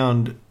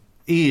ground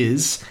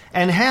is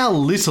and how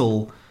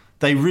little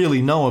they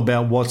really know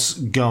about what's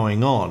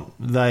going on.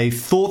 They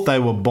thought they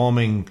were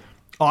bombing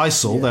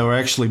ISIL. Yeah. They were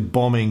actually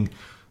bombing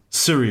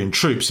Syrian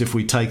troops, if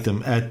we take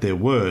them at their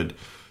word.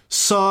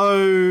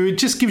 So it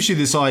just gives you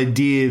this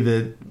idea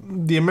that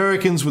the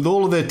Americans, with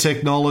all of their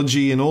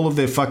technology and all of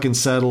their fucking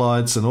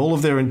satellites and all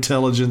of their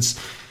intelligence,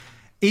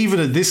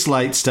 even at this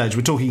late stage,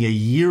 we're talking a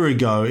year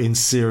ago in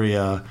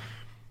Syria,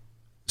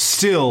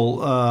 still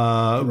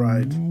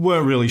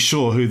weren't really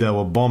sure who they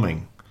were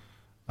bombing.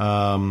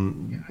 I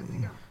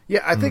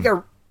think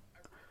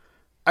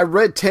I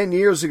read 10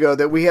 years ago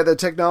that we had the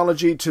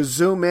technology to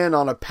zoom in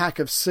on a pack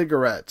of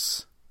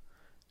cigarettes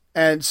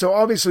And so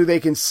obviously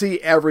they can see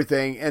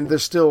everything, and they're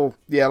still,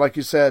 like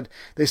you said,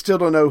 they still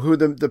don't know who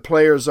the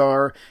players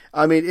are.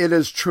 I mean, it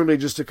is truly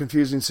just a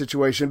confusing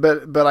situation.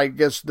 But I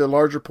guess the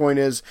larger point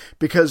is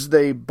because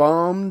they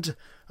bombed,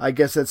 I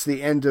guess that's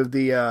the end of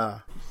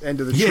the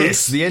Yes,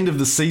 troops. the end of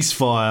the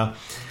ceasefire.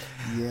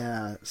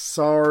 Yeah,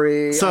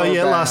 sorry. So, all it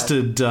that.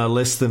 lasted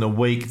less than a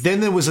week. Then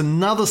there was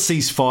another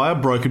ceasefire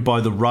brokered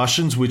by the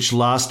Russians, which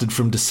lasted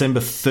from December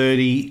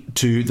 30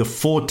 to the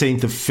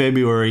 14th of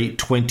February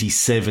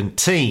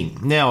 2017.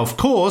 Now, of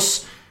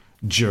course,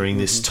 during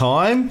this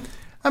time,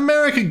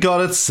 America got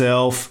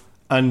itself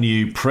a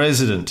new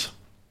president.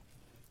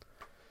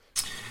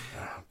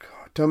 Oh,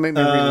 God. Don't make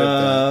me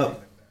relive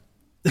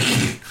that.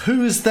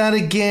 Who is that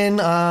again?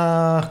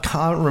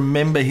 Can't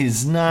remember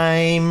his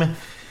name.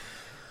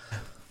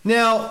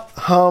 Now,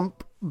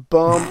 Hump,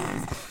 bump,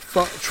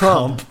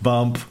 Trump. Hump,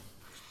 bump.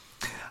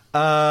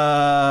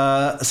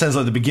 Sounds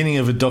like the beginning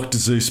of a Dr.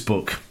 Seuss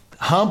book.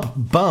 Hump,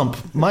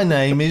 bump. My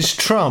name is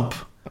Trump.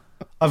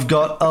 I've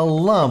got a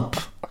lump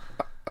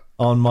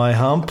on my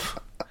hump.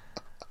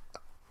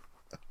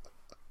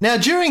 Now,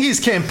 during his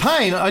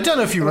campaign, I don't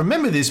know if you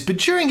remember this, but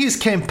during his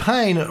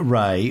campaign,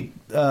 Ray,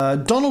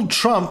 Donald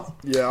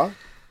Trump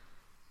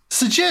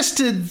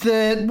suggested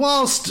that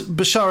whilst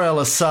Bashar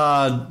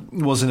al-Assad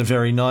wasn't a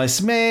very nice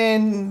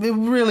man, it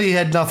really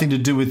had nothing to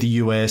do with the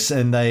US,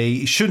 and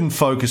they shouldn't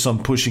focus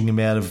on pushing him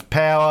out of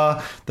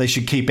power. They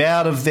should keep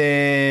out of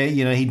there.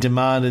 You know, he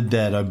demanded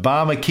that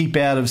Obama keep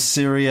out of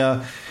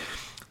Syria.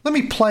 Let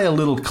me play a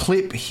little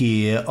clip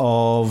here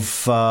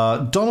of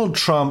Donald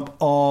Trump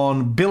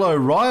on Bill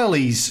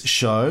O'Reilly's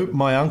show,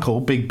 my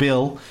uncle, Big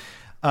Bill.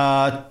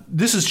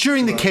 This is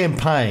during the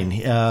campaign.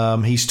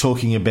 He's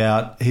talking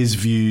about his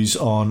views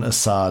on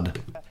Assad.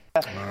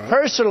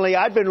 Personally,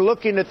 I've been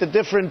looking at the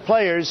different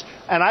players,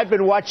 and I've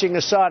been watching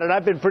Assad, and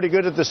I've been pretty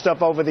good at this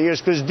stuff over the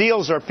years because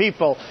deals are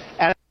people.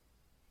 And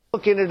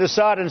looking at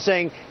Assad and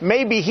saying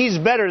maybe he's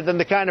better than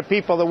the kind of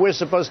people that we're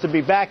supposed to be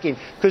backing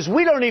because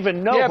we don't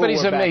even know. Yeah, who but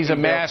he's we're backing, he's a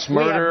mass Bill.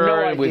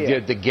 murderer We have no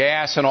with the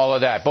gas and all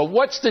of that. But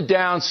what's the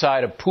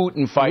downside of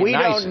Putin fighting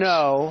ISIS? We don't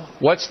know.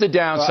 What's the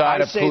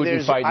downside of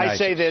Putin fighting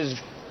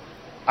ISIS?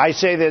 I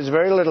say there's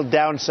very little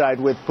downside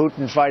with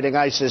Putin fighting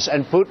ISIS,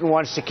 and Putin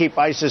wants to keep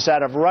ISIS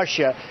out of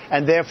Russia,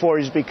 and therefore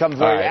he's become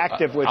very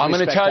active with I'm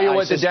going to tell you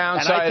what the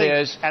downside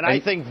is. And I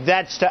think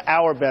that's to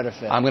our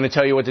benefit. I'm going to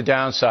tell you what the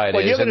downside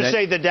Well, is. you're going to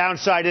say the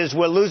downside is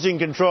we're losing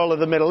control of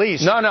the Middle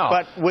East. No.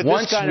 But with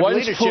this kind of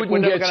leadership, Putin we're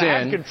never gets going to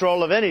have in,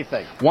 control of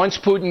anything. Once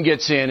Putin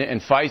gets in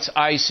and fights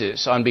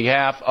ISIS on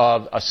behalf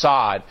of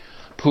Assad,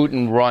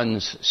 Putin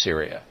runs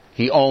Syria.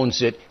 He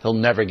owns it. He'll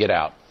never get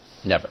out.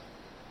 Never.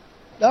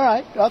 All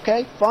right.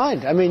 Okay.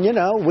 Fine. I mean, you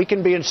know, we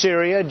can be in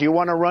Syria. Do you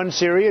want to run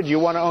Syria? Do you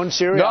want to own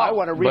Syria? No, I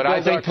want to rebuild but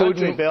I think our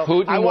country, Bill.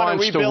 Putin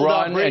wants to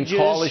run and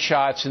call the bridges.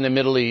 shots in the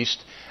Middle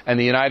East, and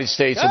the United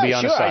States will be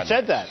on his sure, side. I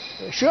said that.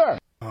 Sure.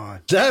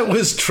 That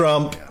was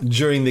Trump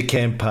during the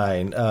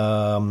campaign.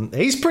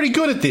 He's pretty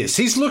good at this.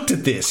 He's looked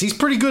at this. He's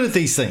pretty good at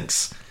these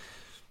things.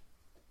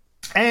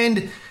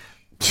 And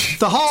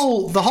the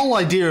whole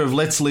idea of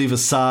let's leave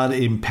Assad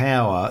in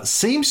power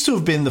seems to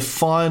have been the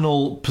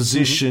final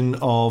position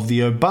of the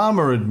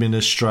Obama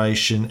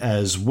administration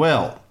as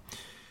well.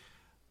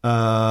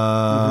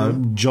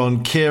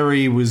 John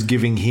Kerry was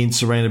giving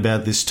hints around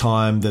about this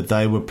time that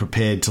they were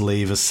prepared to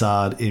leave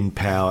Assad in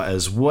power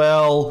as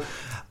well.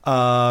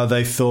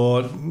 They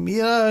thought,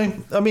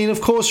 I mean, of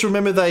course,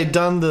 remember they had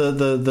done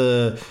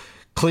the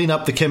clean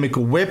up the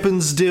chemical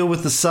weapons deal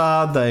with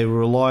Assad. They were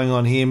relying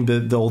on him,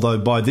 although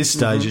by this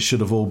stage it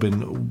should have all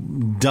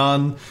been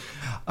done.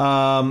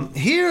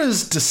 Here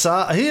is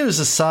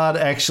Assad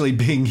actually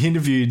being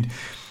interviewed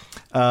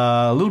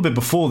a little bit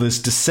before this,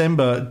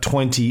 December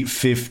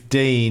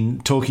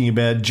 2015, talking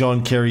about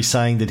John Kerry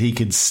saying that he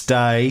could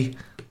stay.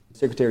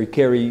 Secretary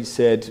Kerry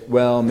said,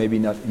 well, maybe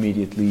not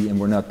immediately, and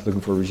we're not looking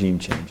for regime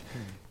change.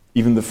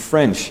 Even the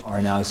French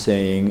are now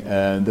saying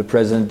the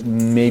president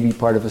may be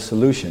part of a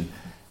solution.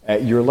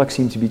 Your luck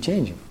seems to be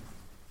changing.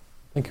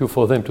 Thank you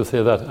for them to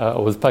say that. I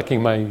was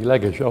packing my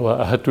luggage.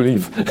 I had to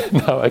leave.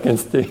 Now I can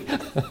stay.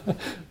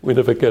 We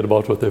never cared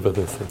about whatever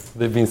they say.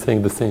 They've been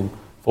saying the same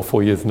for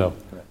 4 years now.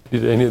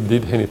 Did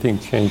anything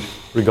change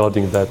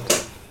regarding that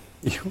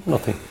issue?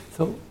 Nothing.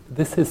 So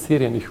this is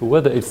Syrian issue.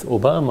 Whether it's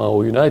Obama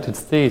or United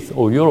States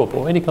or Europe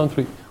or any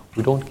country,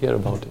 we don't care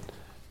about it.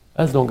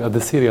 As long as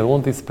the Syrians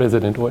want this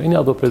president or any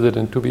other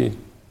president to be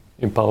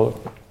in power,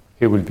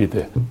 he will be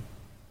there.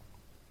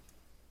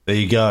 There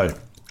you go.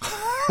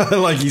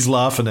 Like he's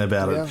laughing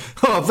about it.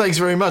 Oh, thanks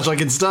very much. I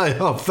can stay.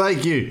 Oh,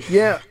 thank you.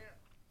 Yeah.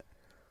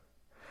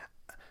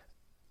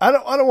 I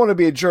don't want to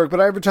be a jerk, but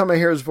every time I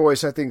hear his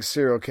voice, I think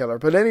serial killer.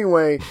 But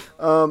anyway,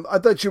 I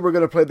thought you were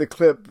going to play the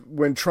clip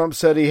when Trump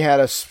said he had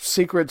a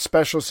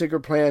special secret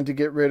plan to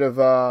get rid of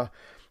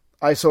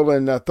ISIL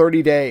in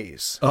 30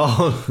 days.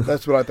 Oh,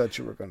 that's what I thought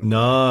you were going to.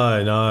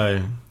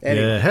 No.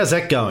 Anyway, yeah, how's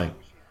that going?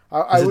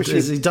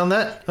 Has he done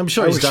that? I'm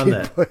sure he's done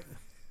that.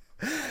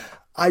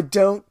 I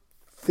don't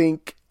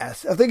think. I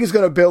think he's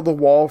going to build the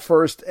wall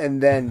first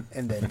and then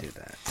do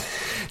that.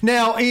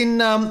 Now, in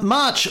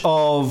March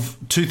of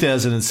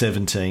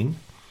 2017,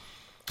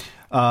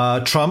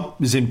 Trump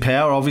is in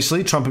power,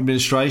 obviously, Trump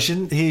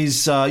administration.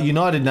 His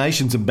United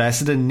Nations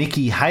ambassador,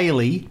 Nikki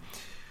Haley,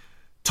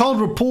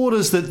 told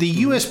reporters that the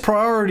US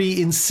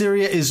priority in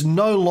Syria is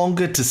no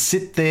longer to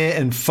sit there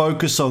and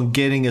focus on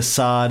getting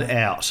Assad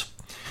out.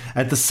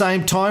 At the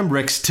same time,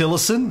 Rex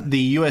Tillerson, the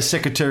US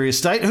Secretary of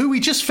State, who we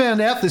just found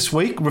out this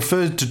week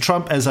referred to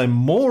Trump as a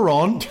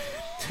moron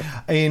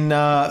in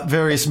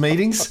various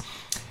meetings.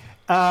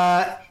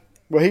 Well,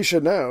 he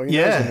should know. He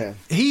knows the man.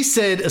 He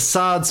said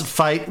Assad's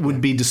fate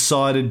would be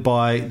decided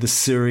by the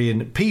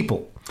Syrian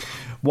people.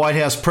 White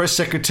House press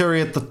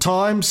secretary at the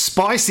time,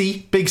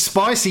 Big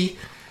Spicy,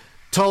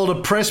 told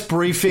a press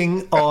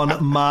briefing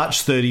on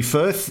March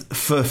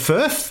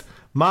 31st,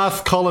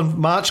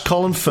 March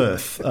Colin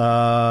Firth,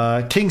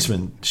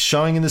 Kingsman,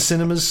 showing in the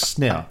cinemas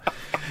now.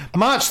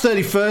 March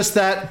 31st,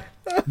 that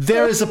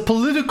there is a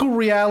political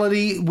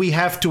reality we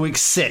have to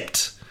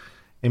accept,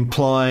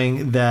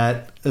 implying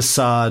that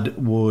Assad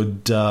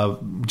would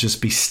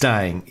just be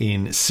staying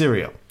in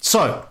Syria.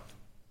 So,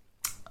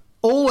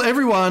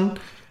 everyone,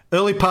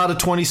 early part of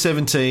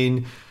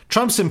 2017,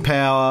 Trump's in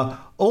power.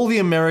 All the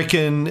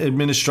American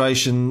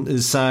administration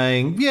is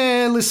saying,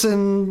 yeah,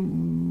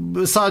 listen,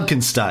 Assad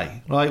can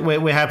stay. Like,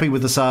 we're happy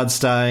with Assad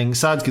staying.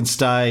 Assad can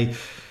stay.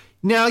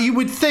 Now, you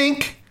would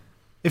think,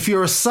 if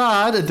you're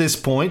Assad at this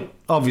point,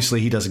 obviously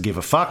he doesn't give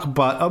a fuck,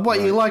 but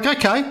you're like,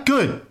 okay,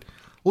 good.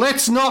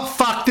 Let's not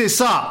fuck this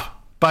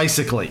up,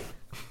 basically.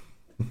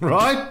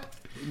 Right?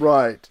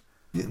 Right.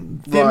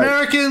 The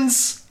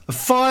Americans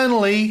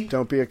finally...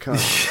 Don't be a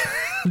cunt.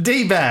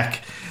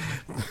 D-back.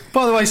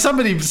 By the way,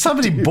 somebody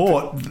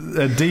bought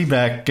a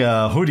D-back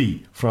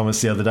hoodie from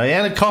us the other day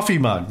and a coffee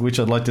mug,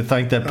 which I'd like to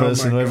thank that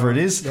person, whoever it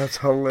is. That's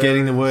hilarious.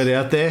 Getting the word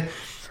out there.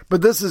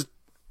 But this is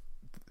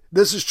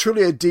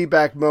truly a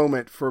D-back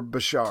moment for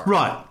Bashar.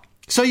 Right.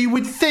 So you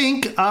would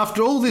think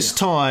after all this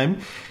time,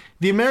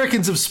 the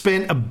Americans have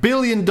spent $1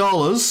 billion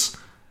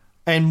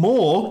and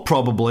more,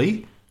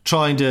 probably,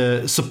 trying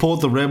to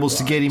support the rebels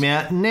to get him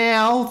out.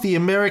 Now, the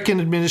American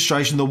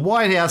administration, the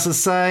White House,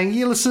 is saying,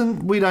 yeah,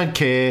 listen, we don't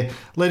care.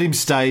 Let him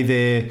stay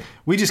there.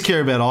 We just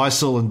care about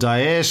ISIL and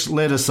Daesh.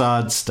 Let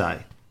Assad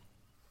stay.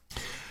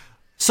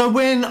 So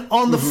when,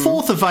 on the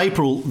 4th of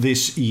April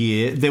this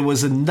year, there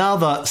was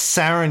another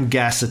sarin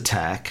gas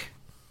attack,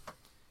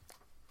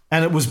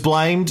 and it was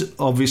blamed,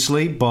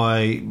 obviously,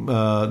 by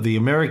the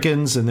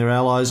Americans and their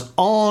allies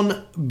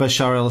on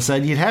Bashar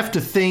al-Assad, you'd have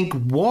to think,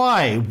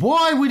 why?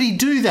 Why would he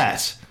do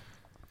that?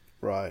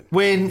 Right.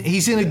 When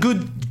he's in a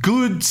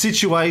good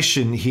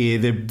situation here,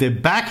 they're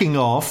backing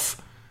off.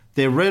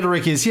 Their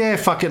rhetoric is, yeah,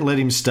 fuck it, let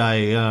him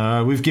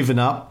stay. We've given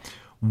up.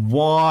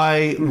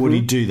 Why would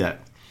he do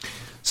that?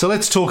 So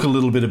let's talk a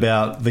little bit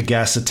about the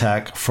gas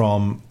attack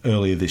from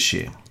earlier this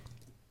year.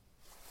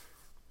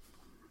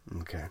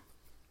 Okay.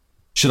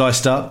 Should I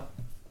start?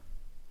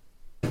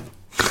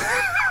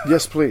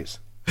 Yes, please.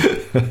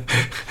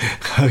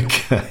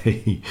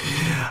 Okay.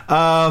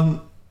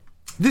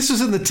 This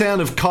was in the town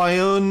of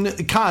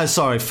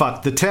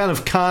the town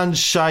of Khan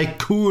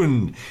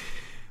Sheikhoun,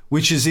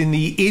 which is in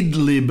the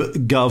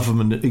Idlib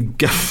government.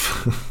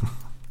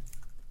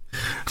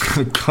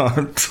 I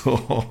can't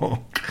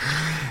talk.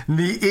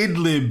 The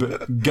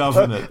Idlib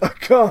government. I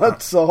can't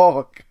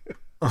talk.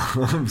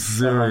 I'm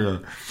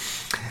Syria.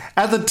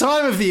 At the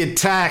time of the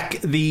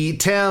attack, the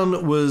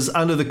town was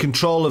under the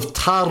control of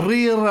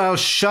Tahrir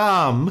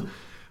al-Sham,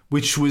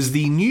 which was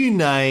the new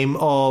name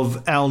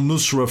of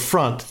Al-Nusra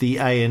Front, the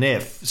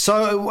ANF.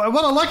 So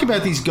what I like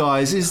about these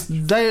guys is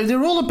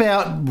they're all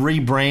about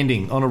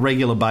rebranding on a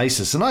regular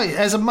basis. And I,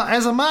 as a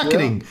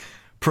marketing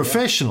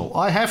professional,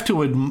 I have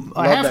to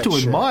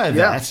admire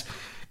that.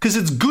 Because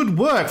it's good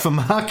work for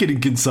marketing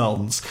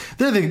consultants.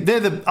 They're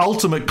the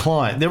ultimate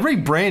client. They're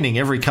rebranding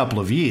every couple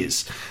of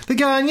years. They're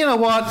going, you know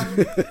what?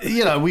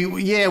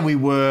 we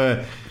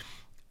were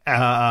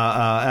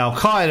Al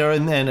Qaeda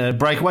and a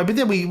breakaway, but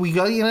then we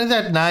got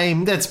that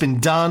name that's been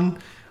done.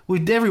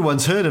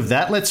 Everyone's heard of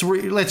that.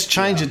 Let's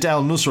change it to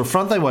Al Nusra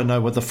Front. They won't know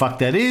what the fuck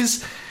that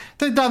is.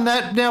 They've done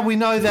that. Now we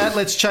know that.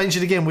 Let's change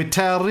it again with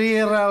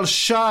Tahrir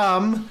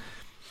al-Sham.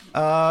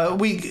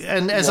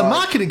 As a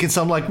marketing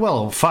consultant, I'm like,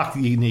 well, fuck,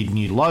 you need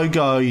new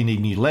logo, you need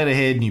new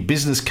letterhead, new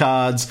business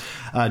cards,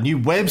 new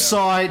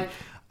website.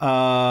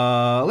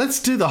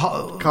 Let's do the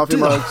whole coffee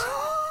mugs,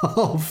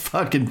 whole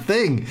fucking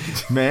thing,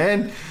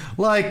 man.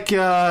 Like,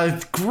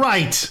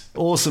 great,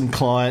 awesome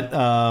client.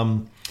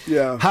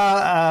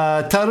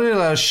 Tahrir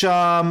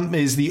al-Sham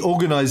is the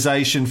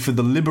Organization for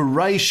the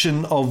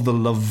Liberation of the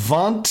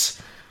Levant,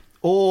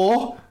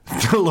 or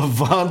the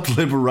Levant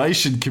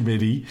Liberation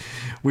Committee,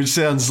 which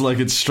sounds like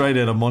it's straight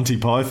out of Monty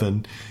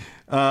Python.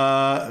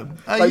 Are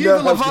you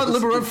the Levant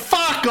Liberation?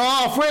 Fuck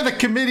off! We're the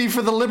Committee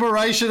for the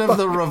Liberation of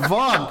the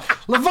Levant.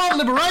 Levant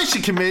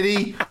Liberation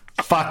Committee?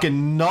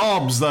 Fucking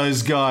knobs,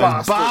 those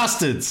guys.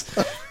 Bastards.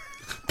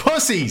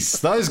 Pussies,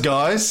 those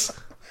guys.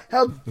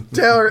 How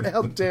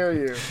dare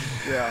you?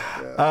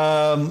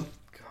 Yeah.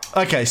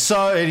 Okay,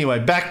 so anyway,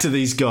 back to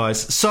these guys.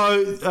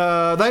 So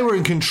they were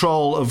in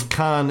control of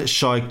Khan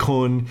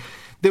Sheikhoun.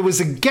 There was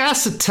a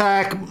gas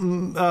attack.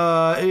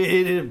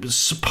 It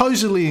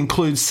supposedly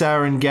includes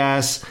sarin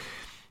gas.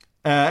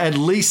 At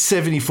least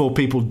 74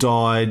 people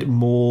died,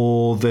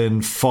 more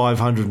than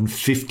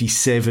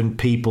 557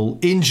 people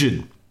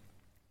injured.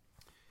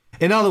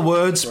 In other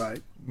words,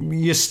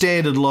 your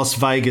standard Las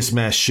Vegas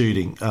mass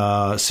shooting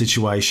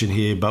situation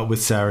here, but with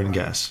sarin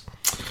gas.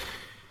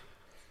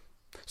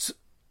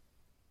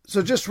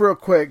 So just real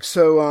quick,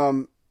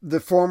 so the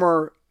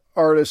former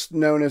artist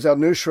known as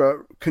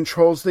Al-Nusra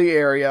controls the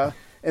area,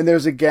 and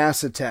there's a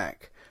gas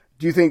attack.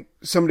 Do you think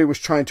somebody was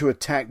trying to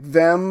attack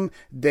them?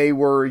 They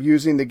were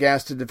using the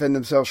gas to defend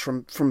themselves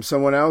from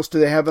someone else? Do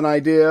they have an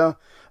idea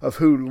of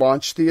who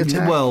launched the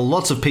attack? Well,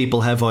 lots of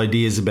people have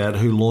ideas about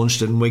who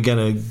launched it, and we're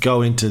going to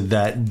go into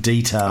that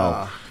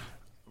detail,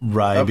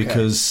 Ray,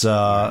 because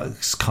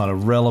it's kind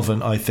of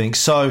relevant, I think.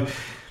 So...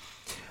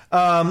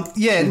 now,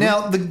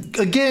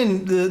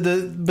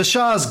 the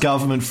Bashar's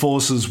government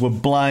forces were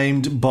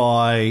blamed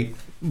by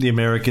the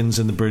Americans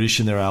and the British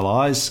and their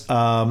allies.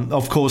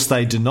 Of course,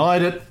 they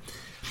denied it.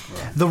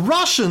 The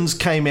Russians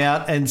came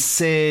out and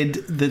said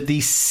that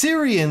the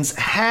Syrians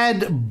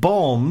had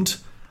bombed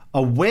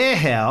a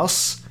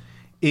warehouse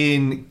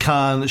in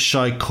Khan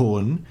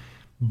Sheikhoun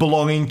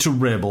belonging to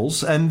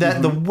rebels, and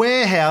that the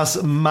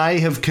warehouse may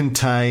have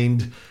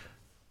contained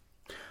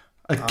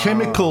a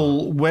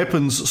chemical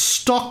weapons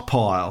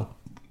stockpile.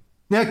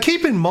 Now,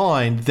 keep in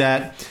mind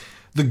that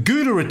the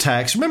Ghouta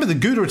attacks, remember the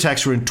Ghouta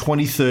attacks were in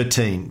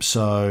 2013,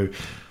 so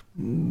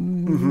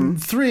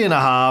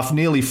 3.5,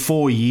 nearly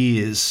 4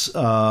 years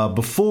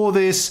before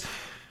this.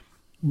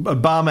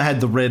 Obama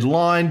had the red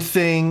line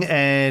thing,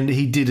 and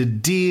he did a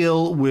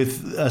deal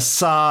with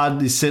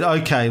Assad. He said,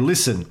 okay,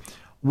 listen,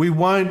 we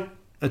won't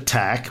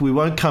attack, we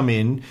won't come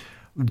in,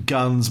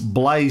 guns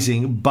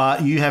blazing,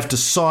 but you have to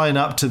sign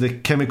up to the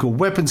Chemical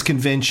Weapons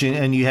Convention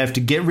and you have to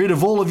get rid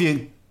of all of your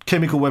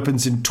chemical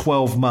weapons in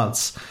 12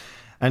 months.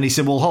 And he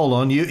said, well, hold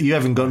on, you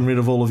haven't gotten rid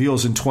of all of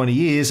yours in 20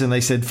 years. And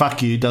they said,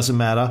 fuck you, doesn't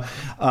matter.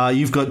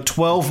 You've got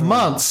 12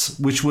 months,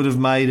 which would have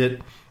made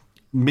it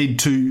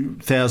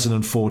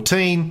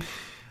mid-2014.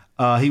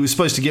 He was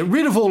supposed to get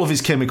rid of all of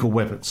his chemical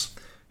weapons.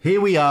 Here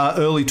we are,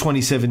 early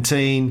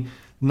 2017,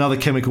 another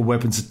chemical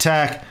weapons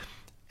attack.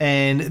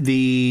 And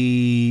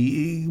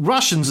the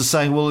Russians are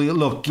saying, well,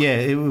 look, yeah,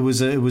 it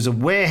was a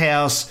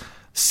warehouse.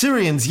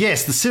 Syrians,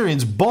 yes, the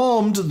Syrians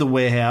bombed the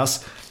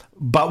warehouse,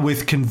 but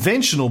with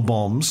conventional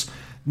bombs.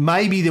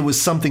 Maybe there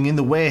was something in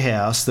the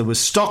warehouse. There was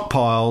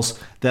stockpiles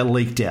that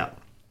leaked out.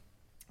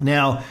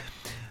 Now,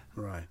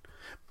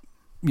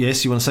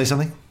 yes, you want to say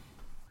something?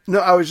 No,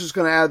 I was just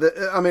going to add that,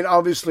 I mean,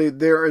 obviously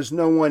there is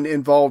no one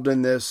involved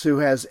in this who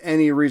has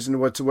any reason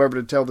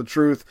whatsoever to tell the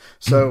truth.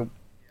 So...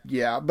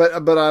 yeah, but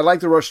I like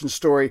the Russian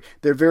story.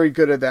 They're very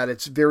good at that.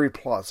 It's very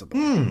plausible.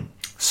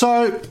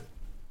 So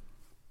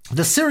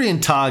the Syrian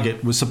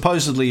target was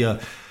supposedly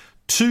a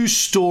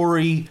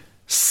 2-story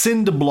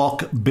cinder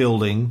block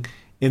building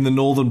in the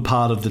northern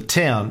part of the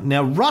town.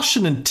 Now,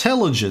 Russian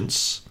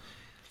intelligence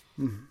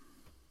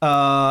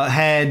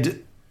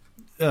had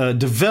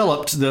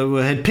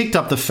picked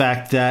up the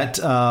fact that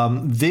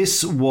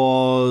this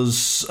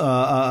was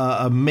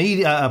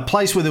a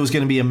place where there was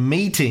going to be a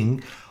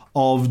meeting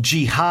of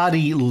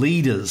jihadi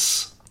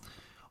leaders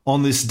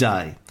on this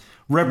day.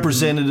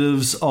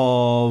 Representatives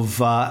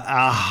of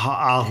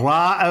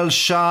Ara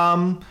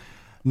al-Sham,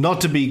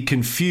 not to be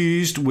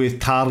confused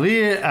with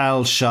Tahrir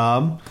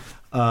al-Sham.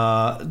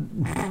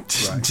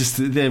 Just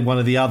they're one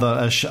of the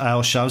other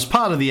al-Shams,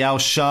 part of the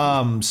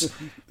al-Shams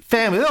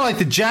family. They're like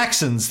the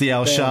Jacksons, the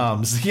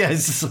al-Shams. Yeah,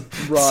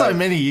 so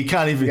many you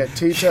can't even... You got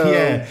Tito.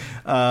 Yeah.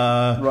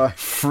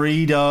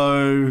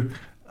 Frito.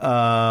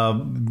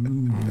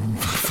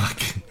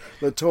 Fucking...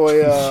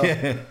 Latoya.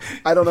 Yeah.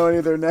 I don't know any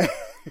of their names.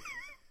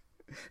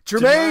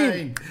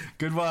 Jermaine.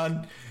 Good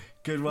one.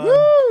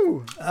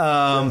 Woo!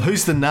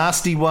 Who's the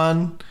nasty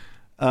one?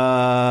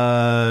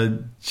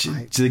 The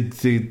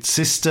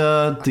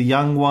sister, the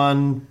young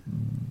one,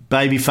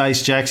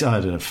 Babyface Jackson. I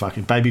don't know.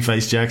 Fucking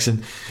Babyface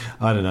Jackson.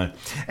 I don't know.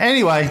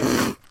 Anyway,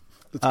 let's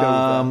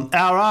go with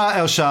Ara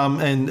al-Sham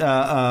and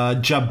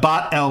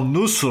Jabhat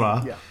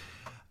al-Nusra. Yeah.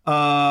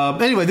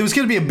 Anyway, there was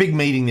going to be a big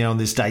meeting there on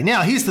this day.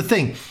 Now, here's the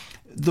thing.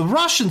 The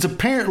Russians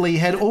apparently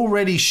had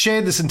already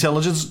shared this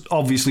intelligence,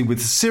 obviously with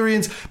the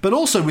Syrians, but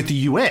also with the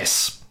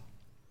US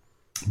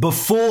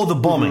before the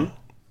bombing.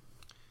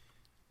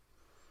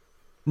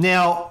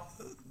 Now,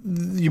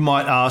 you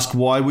might ask,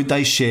 why would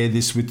they share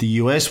this with the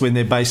US when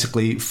they're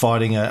basically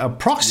fighting a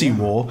proxy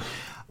war?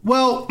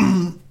 Well,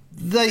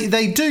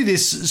 they do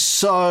this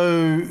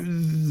so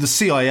the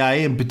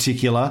CIA in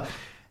particular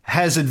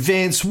has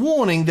advance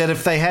warning that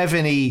if they have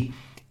any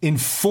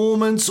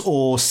informants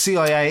or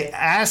CIA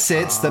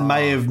assets that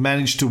may have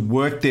managed to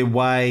work their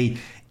way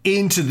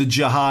into the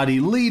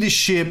jihadi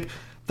leadership,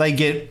 they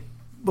get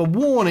a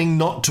warning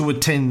not to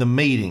attend the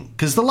meeting.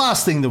 Because the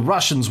last thing the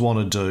Russians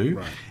want to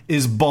do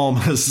is bomb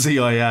a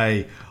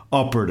CIA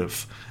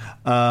operative.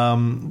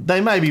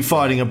 They may be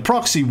fighting a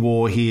proxy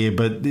war here,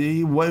 but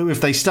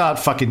if they start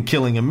fucking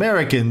killing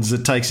Americans,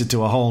 it takes it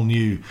to a whole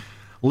new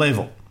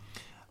level.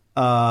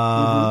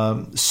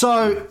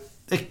 So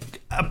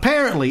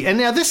apparently, and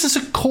now this is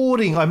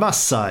according, I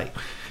must say,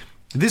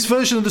 this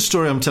version of the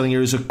story I'm telling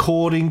you is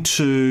according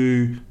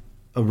to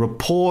a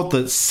report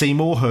that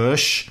Seymour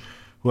Hersh,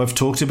 who I've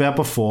talked about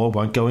before,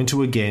 won't go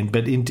into again,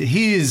 but into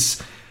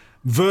his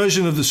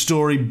version of the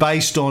story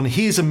based on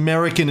his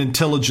American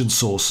intelligence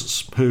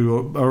sources,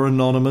 who are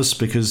anonymous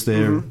because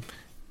they're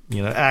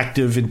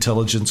active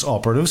intelligence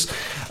operatives.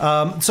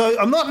 So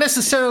I'm not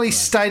necessarily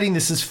stating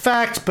this as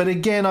fact, but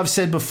again, I've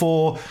said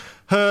before,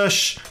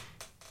 Hersh,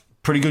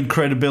 pretty good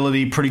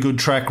credibility, pretty good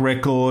track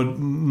record,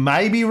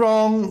 maybe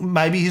wrong,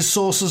 maybe his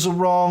sources are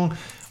wrong,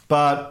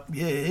 but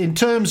in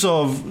terms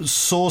of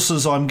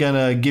sources, I'm going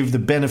to give the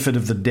benefit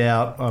of the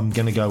doubt. I'm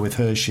going to go with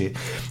Hersh here.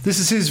 This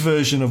is his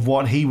version of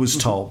what he was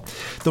told.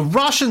 The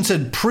Russians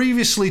had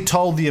previously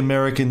told the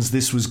Americans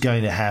this was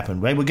going to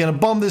happen. Right? We're going to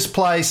bomb this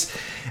place.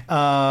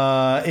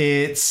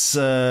 It's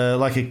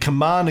like a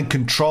command and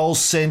control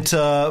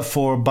center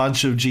for a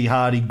bunch of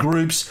jihadi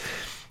groups.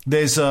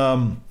 There's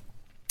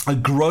a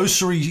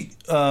grocery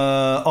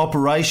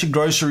operation,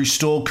 grocery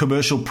store,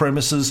 commercial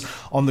premises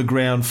on the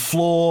ground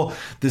floor.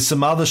 There's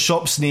some other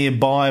shops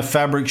nearby, a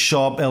fabric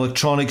shop,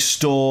 electronics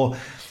store.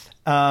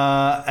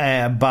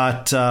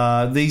 But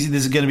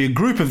there's going to be a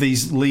group of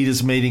these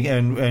leaders meeting,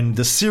 and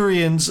the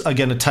Syrians are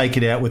going to take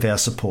it out with our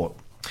support.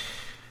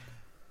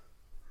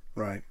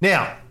 Right.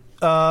 Now,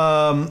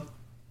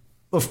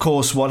 of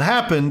course, what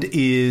happened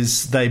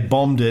is they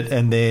bombed it,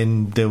 and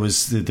then there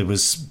was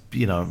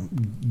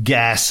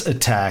gas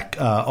attack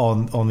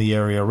on the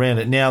area around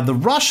it. Now, the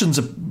Russians,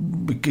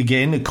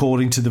 again,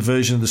 according to the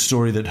version of the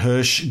story that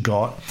Hersh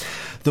got,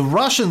 the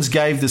Russians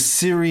gave the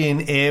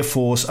Syrian Air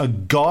Force a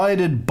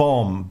guided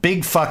bomb,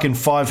 big fucking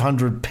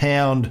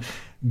 500-pound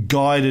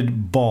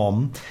guided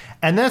bomb,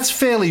 and that's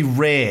fairly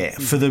rare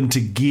for them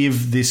to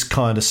give this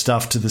kind of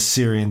stuff to the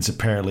Syrians,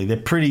 apparently. They're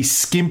pretty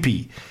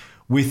skimpy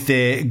with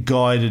their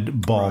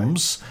guided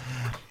bombs.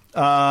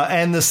 Right.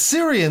 And the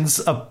Syrians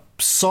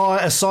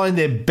assigned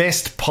their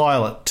best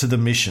pilot to the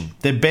mission,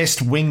 their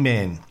best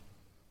wingman.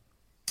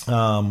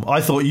 I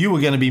thought you were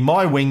going to be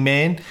my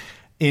wingman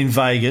in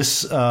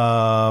Vegas,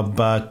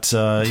 but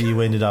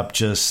you ended up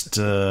just,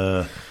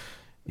 being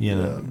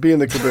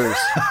the caboose.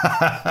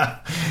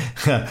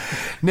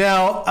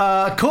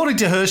 Now, according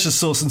to Hersh's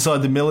source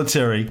inside the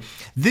military,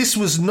 this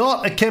was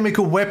not a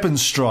chemical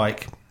weapons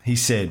strike. He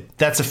said,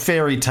 that's a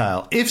fairy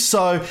tale. If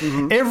so,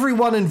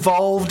 everyone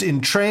involved in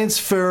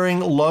transferring,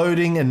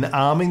 loading, and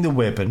arming the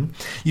weapon,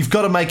 you've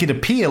got to make it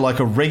appear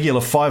like a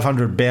regular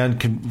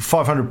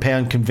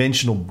 500-pound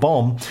conventional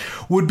bomb,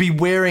 would be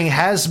wearing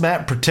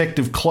hazmat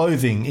protective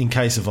clothing in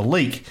case of a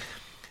leak.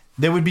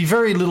 There would be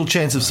very little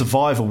chance of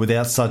survival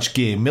without such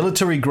gear.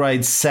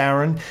 Military-grade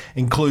sarin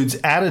includes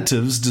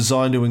additives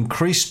designed to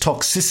increase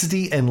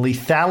toxicity and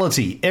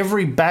lethality.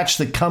 Every batch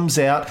that comes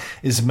out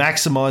is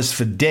maximized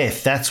for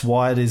death. That's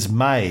why it is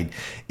made.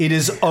 It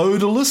is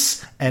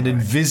odorless and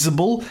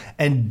invisible,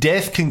 and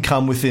death can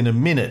come within a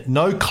minute.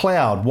 No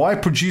cloud. Why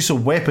produce a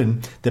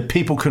weapon that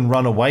people can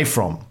run away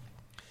from?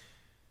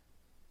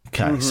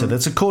 Okay, so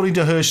that's according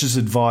to Hersh's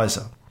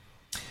advisor.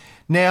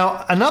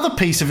 Now, another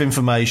piece of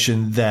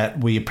information that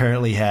we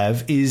apparently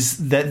have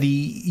is that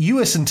the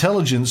US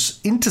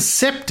intelligence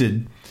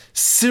intercepted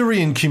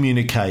Syrian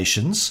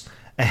communications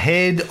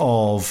ahead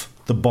of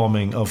the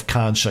bombing of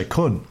Khan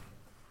Sheikhoun.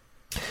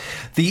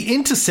 The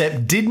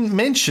intercept didn't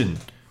mention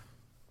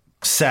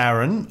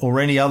sarin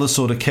or any other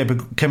sort of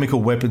chemical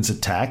weapons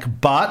attack,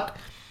 but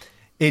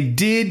it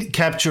did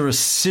capture a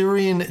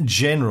Syrian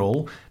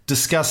general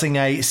discussing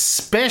a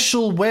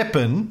special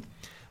weapon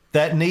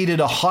that needed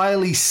a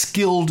highly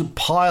skilled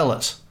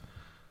pilot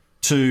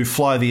to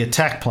fly the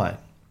attack plane.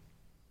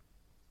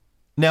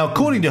 Now,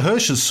 according to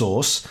Hersh's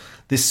source,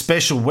 this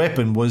special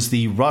weapon was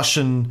the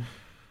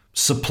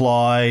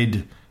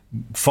Russian-supplied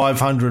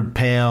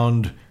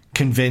 500-pound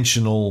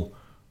conventional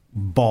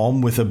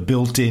bomb with a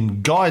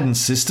built-in guidance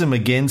system,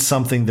 again,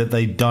 something that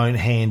they don't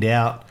hand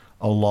out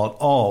a lot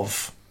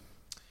of.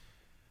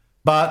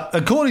 But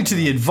according to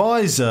the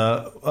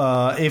advisor,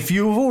 if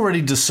you've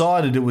already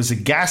decided it was a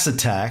gas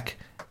attack,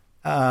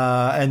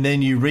 and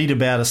then you read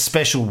about a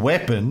special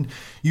weapon,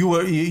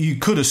 you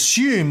could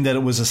assume that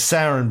it was a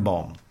sarin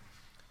bomb.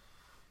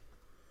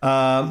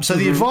 So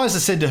the advisor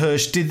said to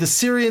Hersh, did the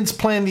Syrians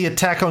plan the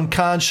attack on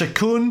Khan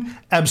Sheikhoun?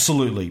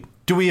 Absolutely.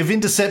 Do we have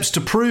intercepts to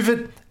prove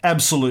it?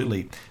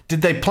 Absolutely.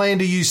 Did they plan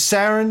to use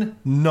sarin?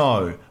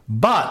 No.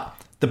 But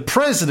the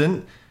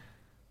president,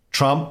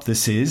 Trump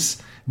this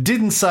is,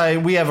 didn't say,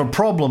 we have a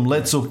problem,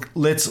 let's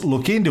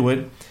look into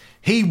it.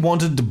 He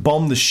wanted to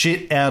bomb the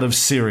shit out of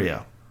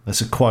Syria. That's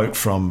a quote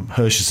from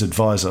Hersh's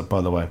advisor,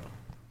 by the way.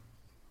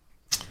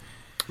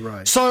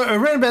 Right. So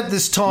around about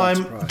this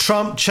time,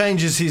 Trump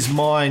changes his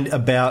mind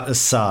about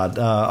Assad.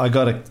 I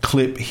got a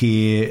clip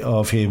here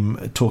of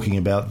him talking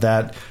about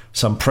that,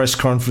 some press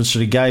conference that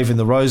he gave in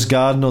the Rose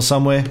Garden or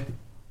somewhere.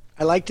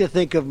 I like to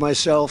think of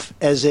myself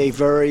as a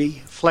very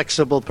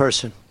flexible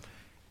person.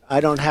 I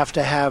don't have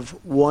to have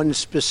one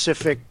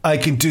specific... I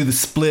can do the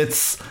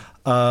splits.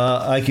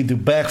 I can do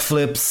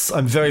backflips.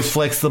 I'm very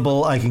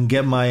flexible. I can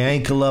get my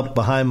ankle up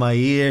behind my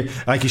ear.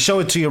 I can show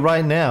it to you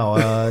right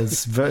now.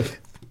 It's very...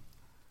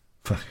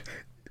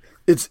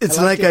 It's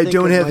like I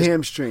don't have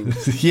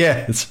hamstrings.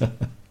 Yeah.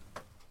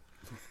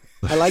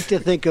 I like to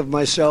think of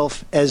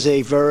myself as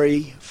a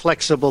very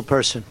flexible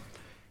person.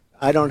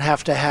 I don't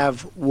have to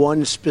have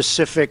one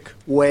specific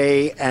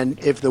way, and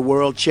if the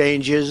world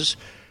changes,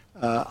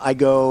 I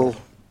go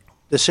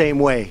the same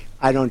way.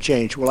 I don't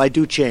change. Well, I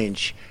do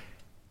change,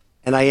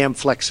 and I am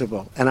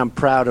flexible, and I'm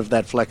proud of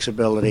that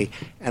flexibility.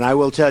 And I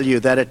will tell you,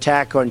 that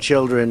attack on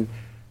children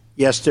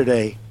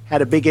yesterday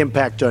had a big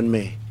impact on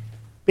me.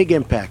 Big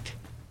impact.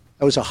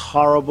 That was a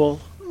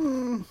horrible,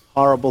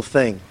 horrible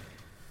thing.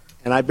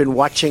 And I've been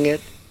watching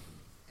it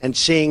and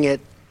seeing it,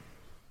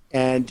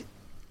 and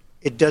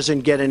it doesn't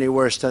get any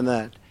worse than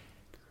that.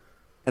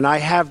 And I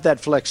have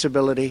that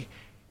flexibility,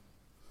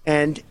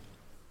 and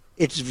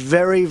it's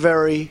very,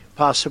 very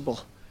possible.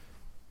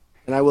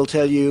 And I will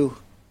tell you,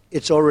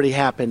 it's already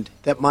happened,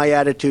 that my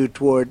attitude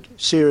toward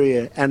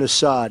Syria and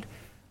Assad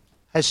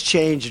has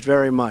changed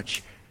very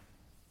much.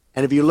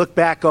 And if you look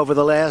back over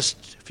the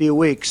last few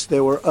weeks,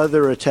 there were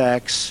other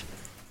attacks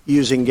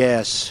using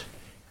gas.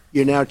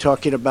 You're now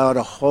talking about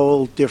a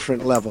whole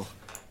different level.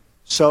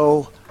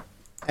 So,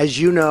 as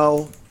you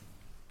know,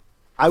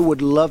 I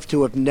would love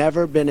to have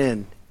never been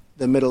in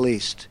the Middle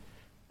East.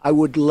 I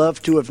would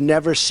love to have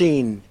never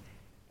seen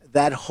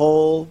that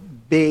whole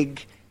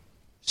big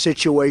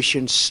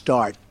situation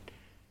start.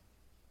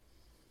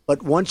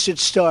 But once it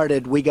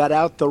started, we got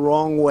out the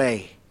wrong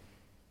way.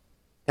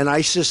 And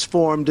ISIS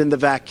formed in the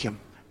vacuum,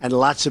 and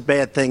lots of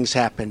bad things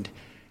happened.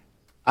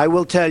 I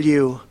will tell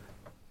you,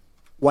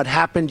 what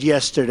happened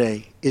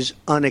yesterday is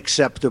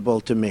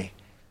unacceptable to me.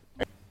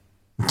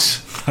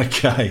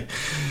 Okay.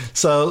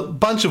 So, a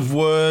bunch of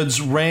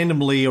words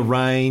randomly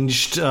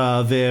arranged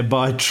there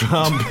by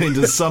Trump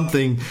into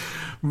something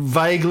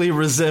vaguely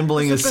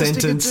resembling a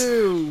sentence.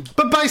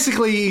 But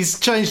basically, he's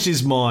changed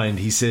his mind,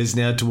 he says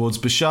now, towards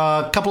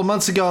Bashar. A couple of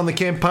months ago on the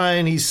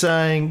campaign, he's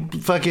saying,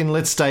 fucking,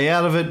 let's stay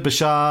out of it,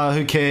 Bashar,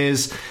 who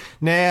cares?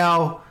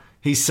 Now,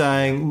 he's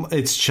saying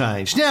it's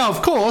changed. Now,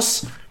 of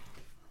course,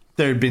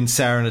 there had been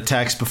sarin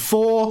attacks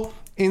before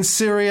in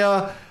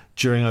Syria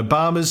during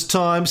Obama's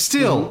time.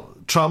 Still,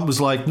 Trump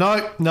was like, no,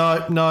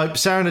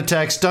 sarin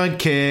attacks, don't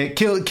care.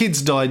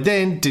 Kids died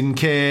then, didn't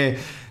care.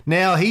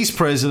 Now he's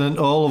president,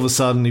 all of a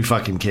sudden he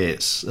fucking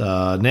cares.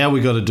 Now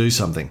we got to do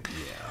something.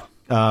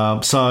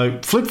 Yeah. So,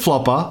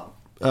 flip-flopper,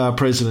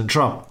 President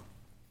Trump.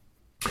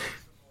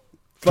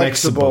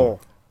 Flexible.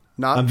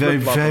 I'm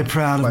very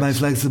proud of my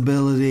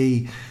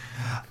flexibility.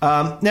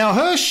 Now,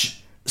 Hirsch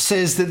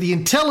says that the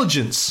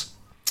intelligence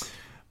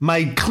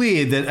made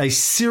clear that a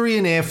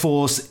Syrian Air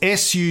Force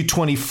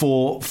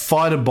Su-24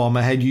 fighter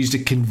bomber had used a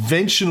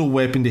conventional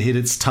weapon to hit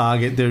its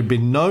target. There had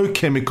been no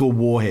chemical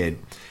warhead.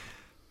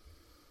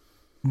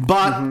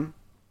 But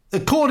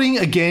according,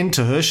 again,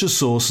 to Hirsch's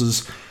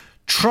sources,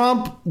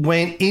 Trump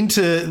went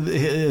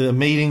into a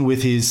meeting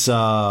with his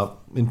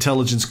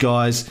intelligence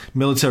guys,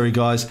 military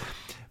guys,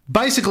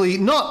 basically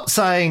not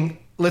saying,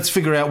 let's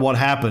figure out what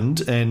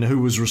happened and who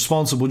was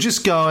responsible,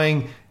 just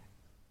going,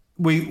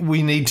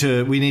 we need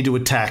to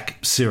attack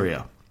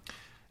Syria.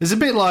 It's a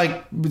bit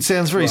like, it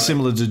sounds very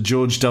similar to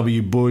George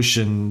W. Bush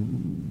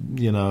and,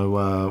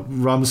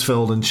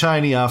 Rumsfeld and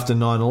Cheney after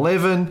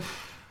 9/11.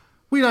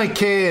 We don't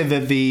care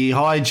that the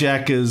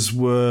hijackers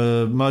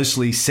were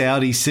mostly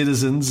Saudi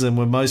citizens and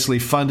were mostly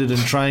funded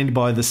and trained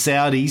by the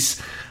Saudis.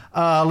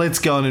 Let's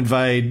go and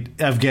invade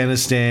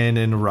Afghanistan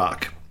and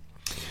Iraq.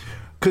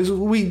 Because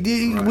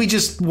we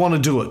just want to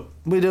do it.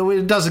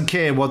 It doesn't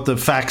care what the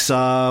facts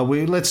are.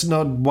 Let's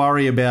not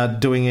worry about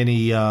doing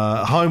any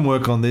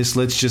homework on this.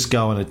 Let's just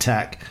go and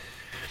attack.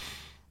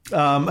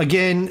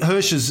 Again,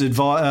 Hirsch's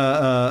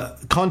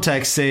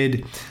contact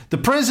said, the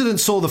president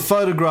saw the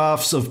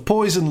photographs of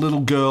poisoned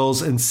little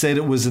girls and said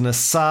it was an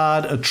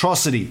Assad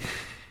atrocity.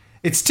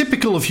 It's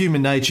typical of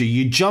human nature.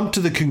 You jump to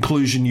the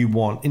conclusion you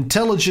want.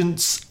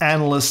 Intelligence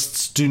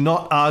analysts do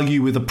not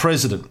argue with the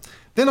president.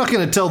 They're not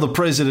going to tell the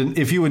president,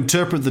 if you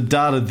interpret the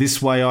data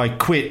this way, I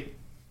quit.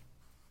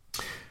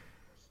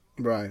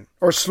 Right.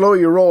 Or slow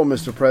your roll,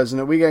 Mr.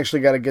 President. We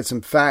actually got to get some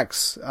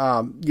facts.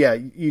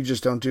 You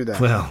just don't do that.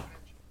 Well,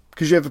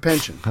 because you have a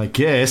pension, I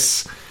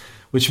guess,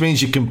 which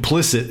means you're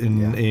complicit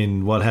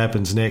in what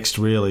happens next,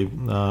 really.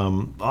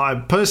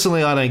 I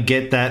don't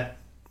get that.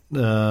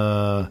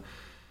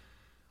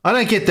 I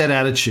don't get that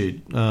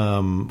attitude.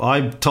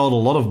 I told a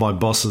lot of my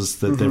bosses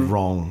that they're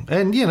wrong.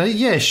 And,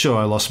 sure,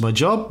 I lost my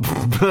job.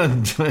 Got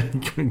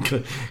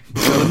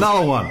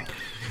another one.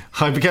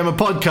 I became a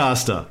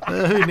podcaster.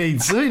 Who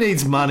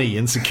needs money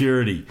and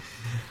security?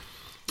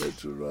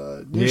 That's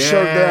right. You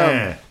shut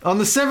down. On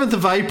the 7th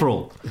of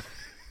April,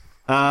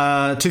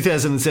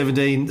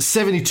 2017,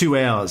 72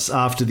 hours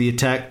after the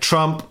attack,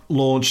 Trump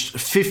launched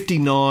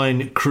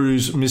 59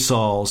 cruise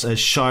missiles at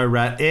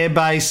Shayrat Air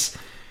Base.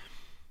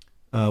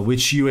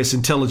 which US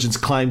intelligence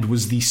claimed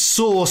was the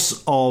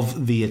source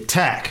of the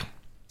attack.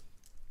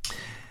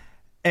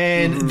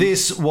 And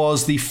this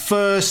was the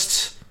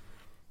first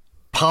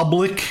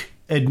public,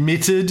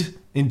 admitted,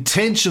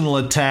 intentional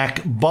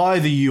attack by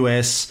the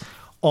US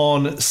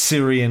on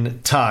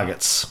Syrian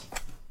targets.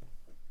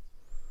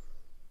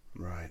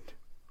 Right.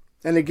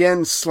 And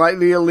again,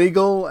 slightly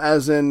illegal,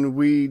 as in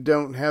we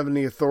don't have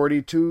any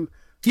authority to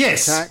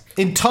attack?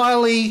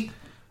 Entirely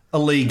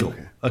illegal,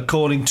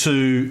 according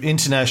to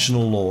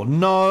international law.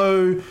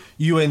 No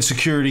UN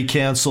Security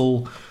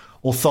Council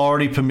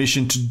authority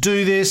permission to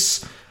do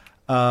this.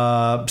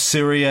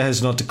 Syria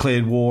has not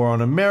declared war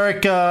on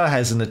America,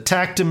 hasn't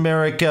attacked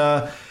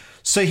America.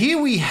 So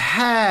here we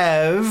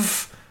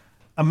have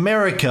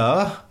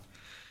America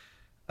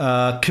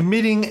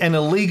committing an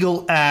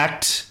illegal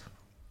act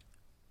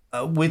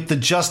with the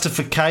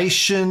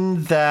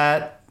justification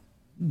that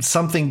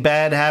something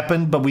bad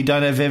happened, but we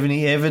don't have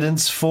any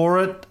evidence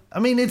for it. I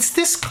mean, it's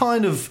this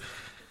kind of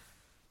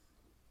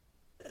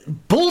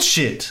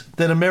bullshit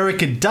that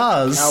America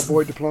does.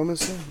 Cowboy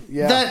diplomacy?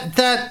 Yeah.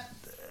 That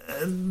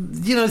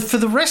for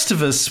the rest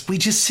of us, we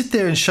just sit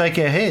there and shake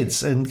our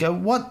heads and go,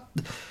 what?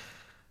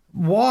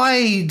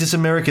 Why does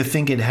America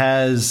think it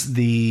has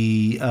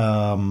the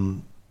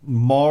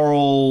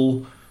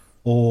moral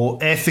or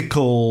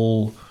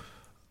ethical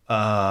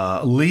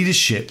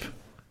leadership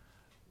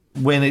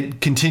when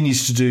it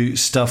continues to do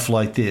stuff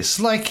like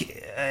this?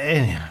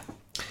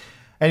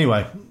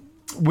 Anyway,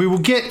 we will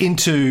get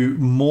into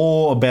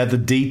more about the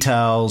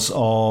details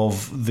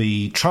of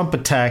the Trump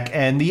attack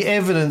and the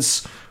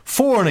evidence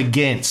for and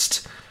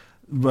against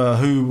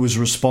who was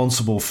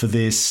responsible for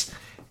this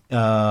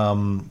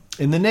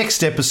in the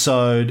next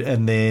episode,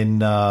 and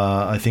then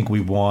I think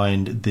we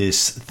wind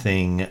this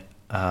thing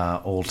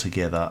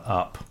altogether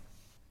up.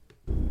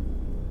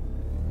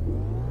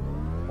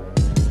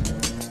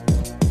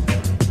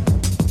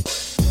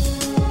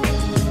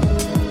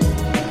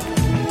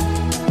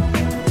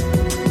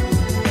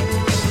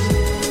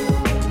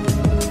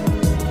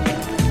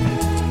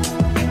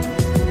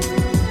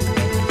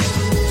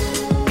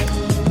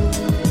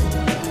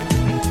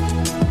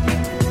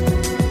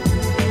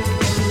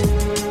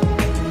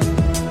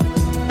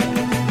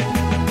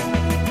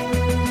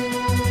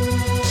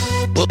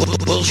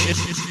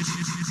 Bullshit.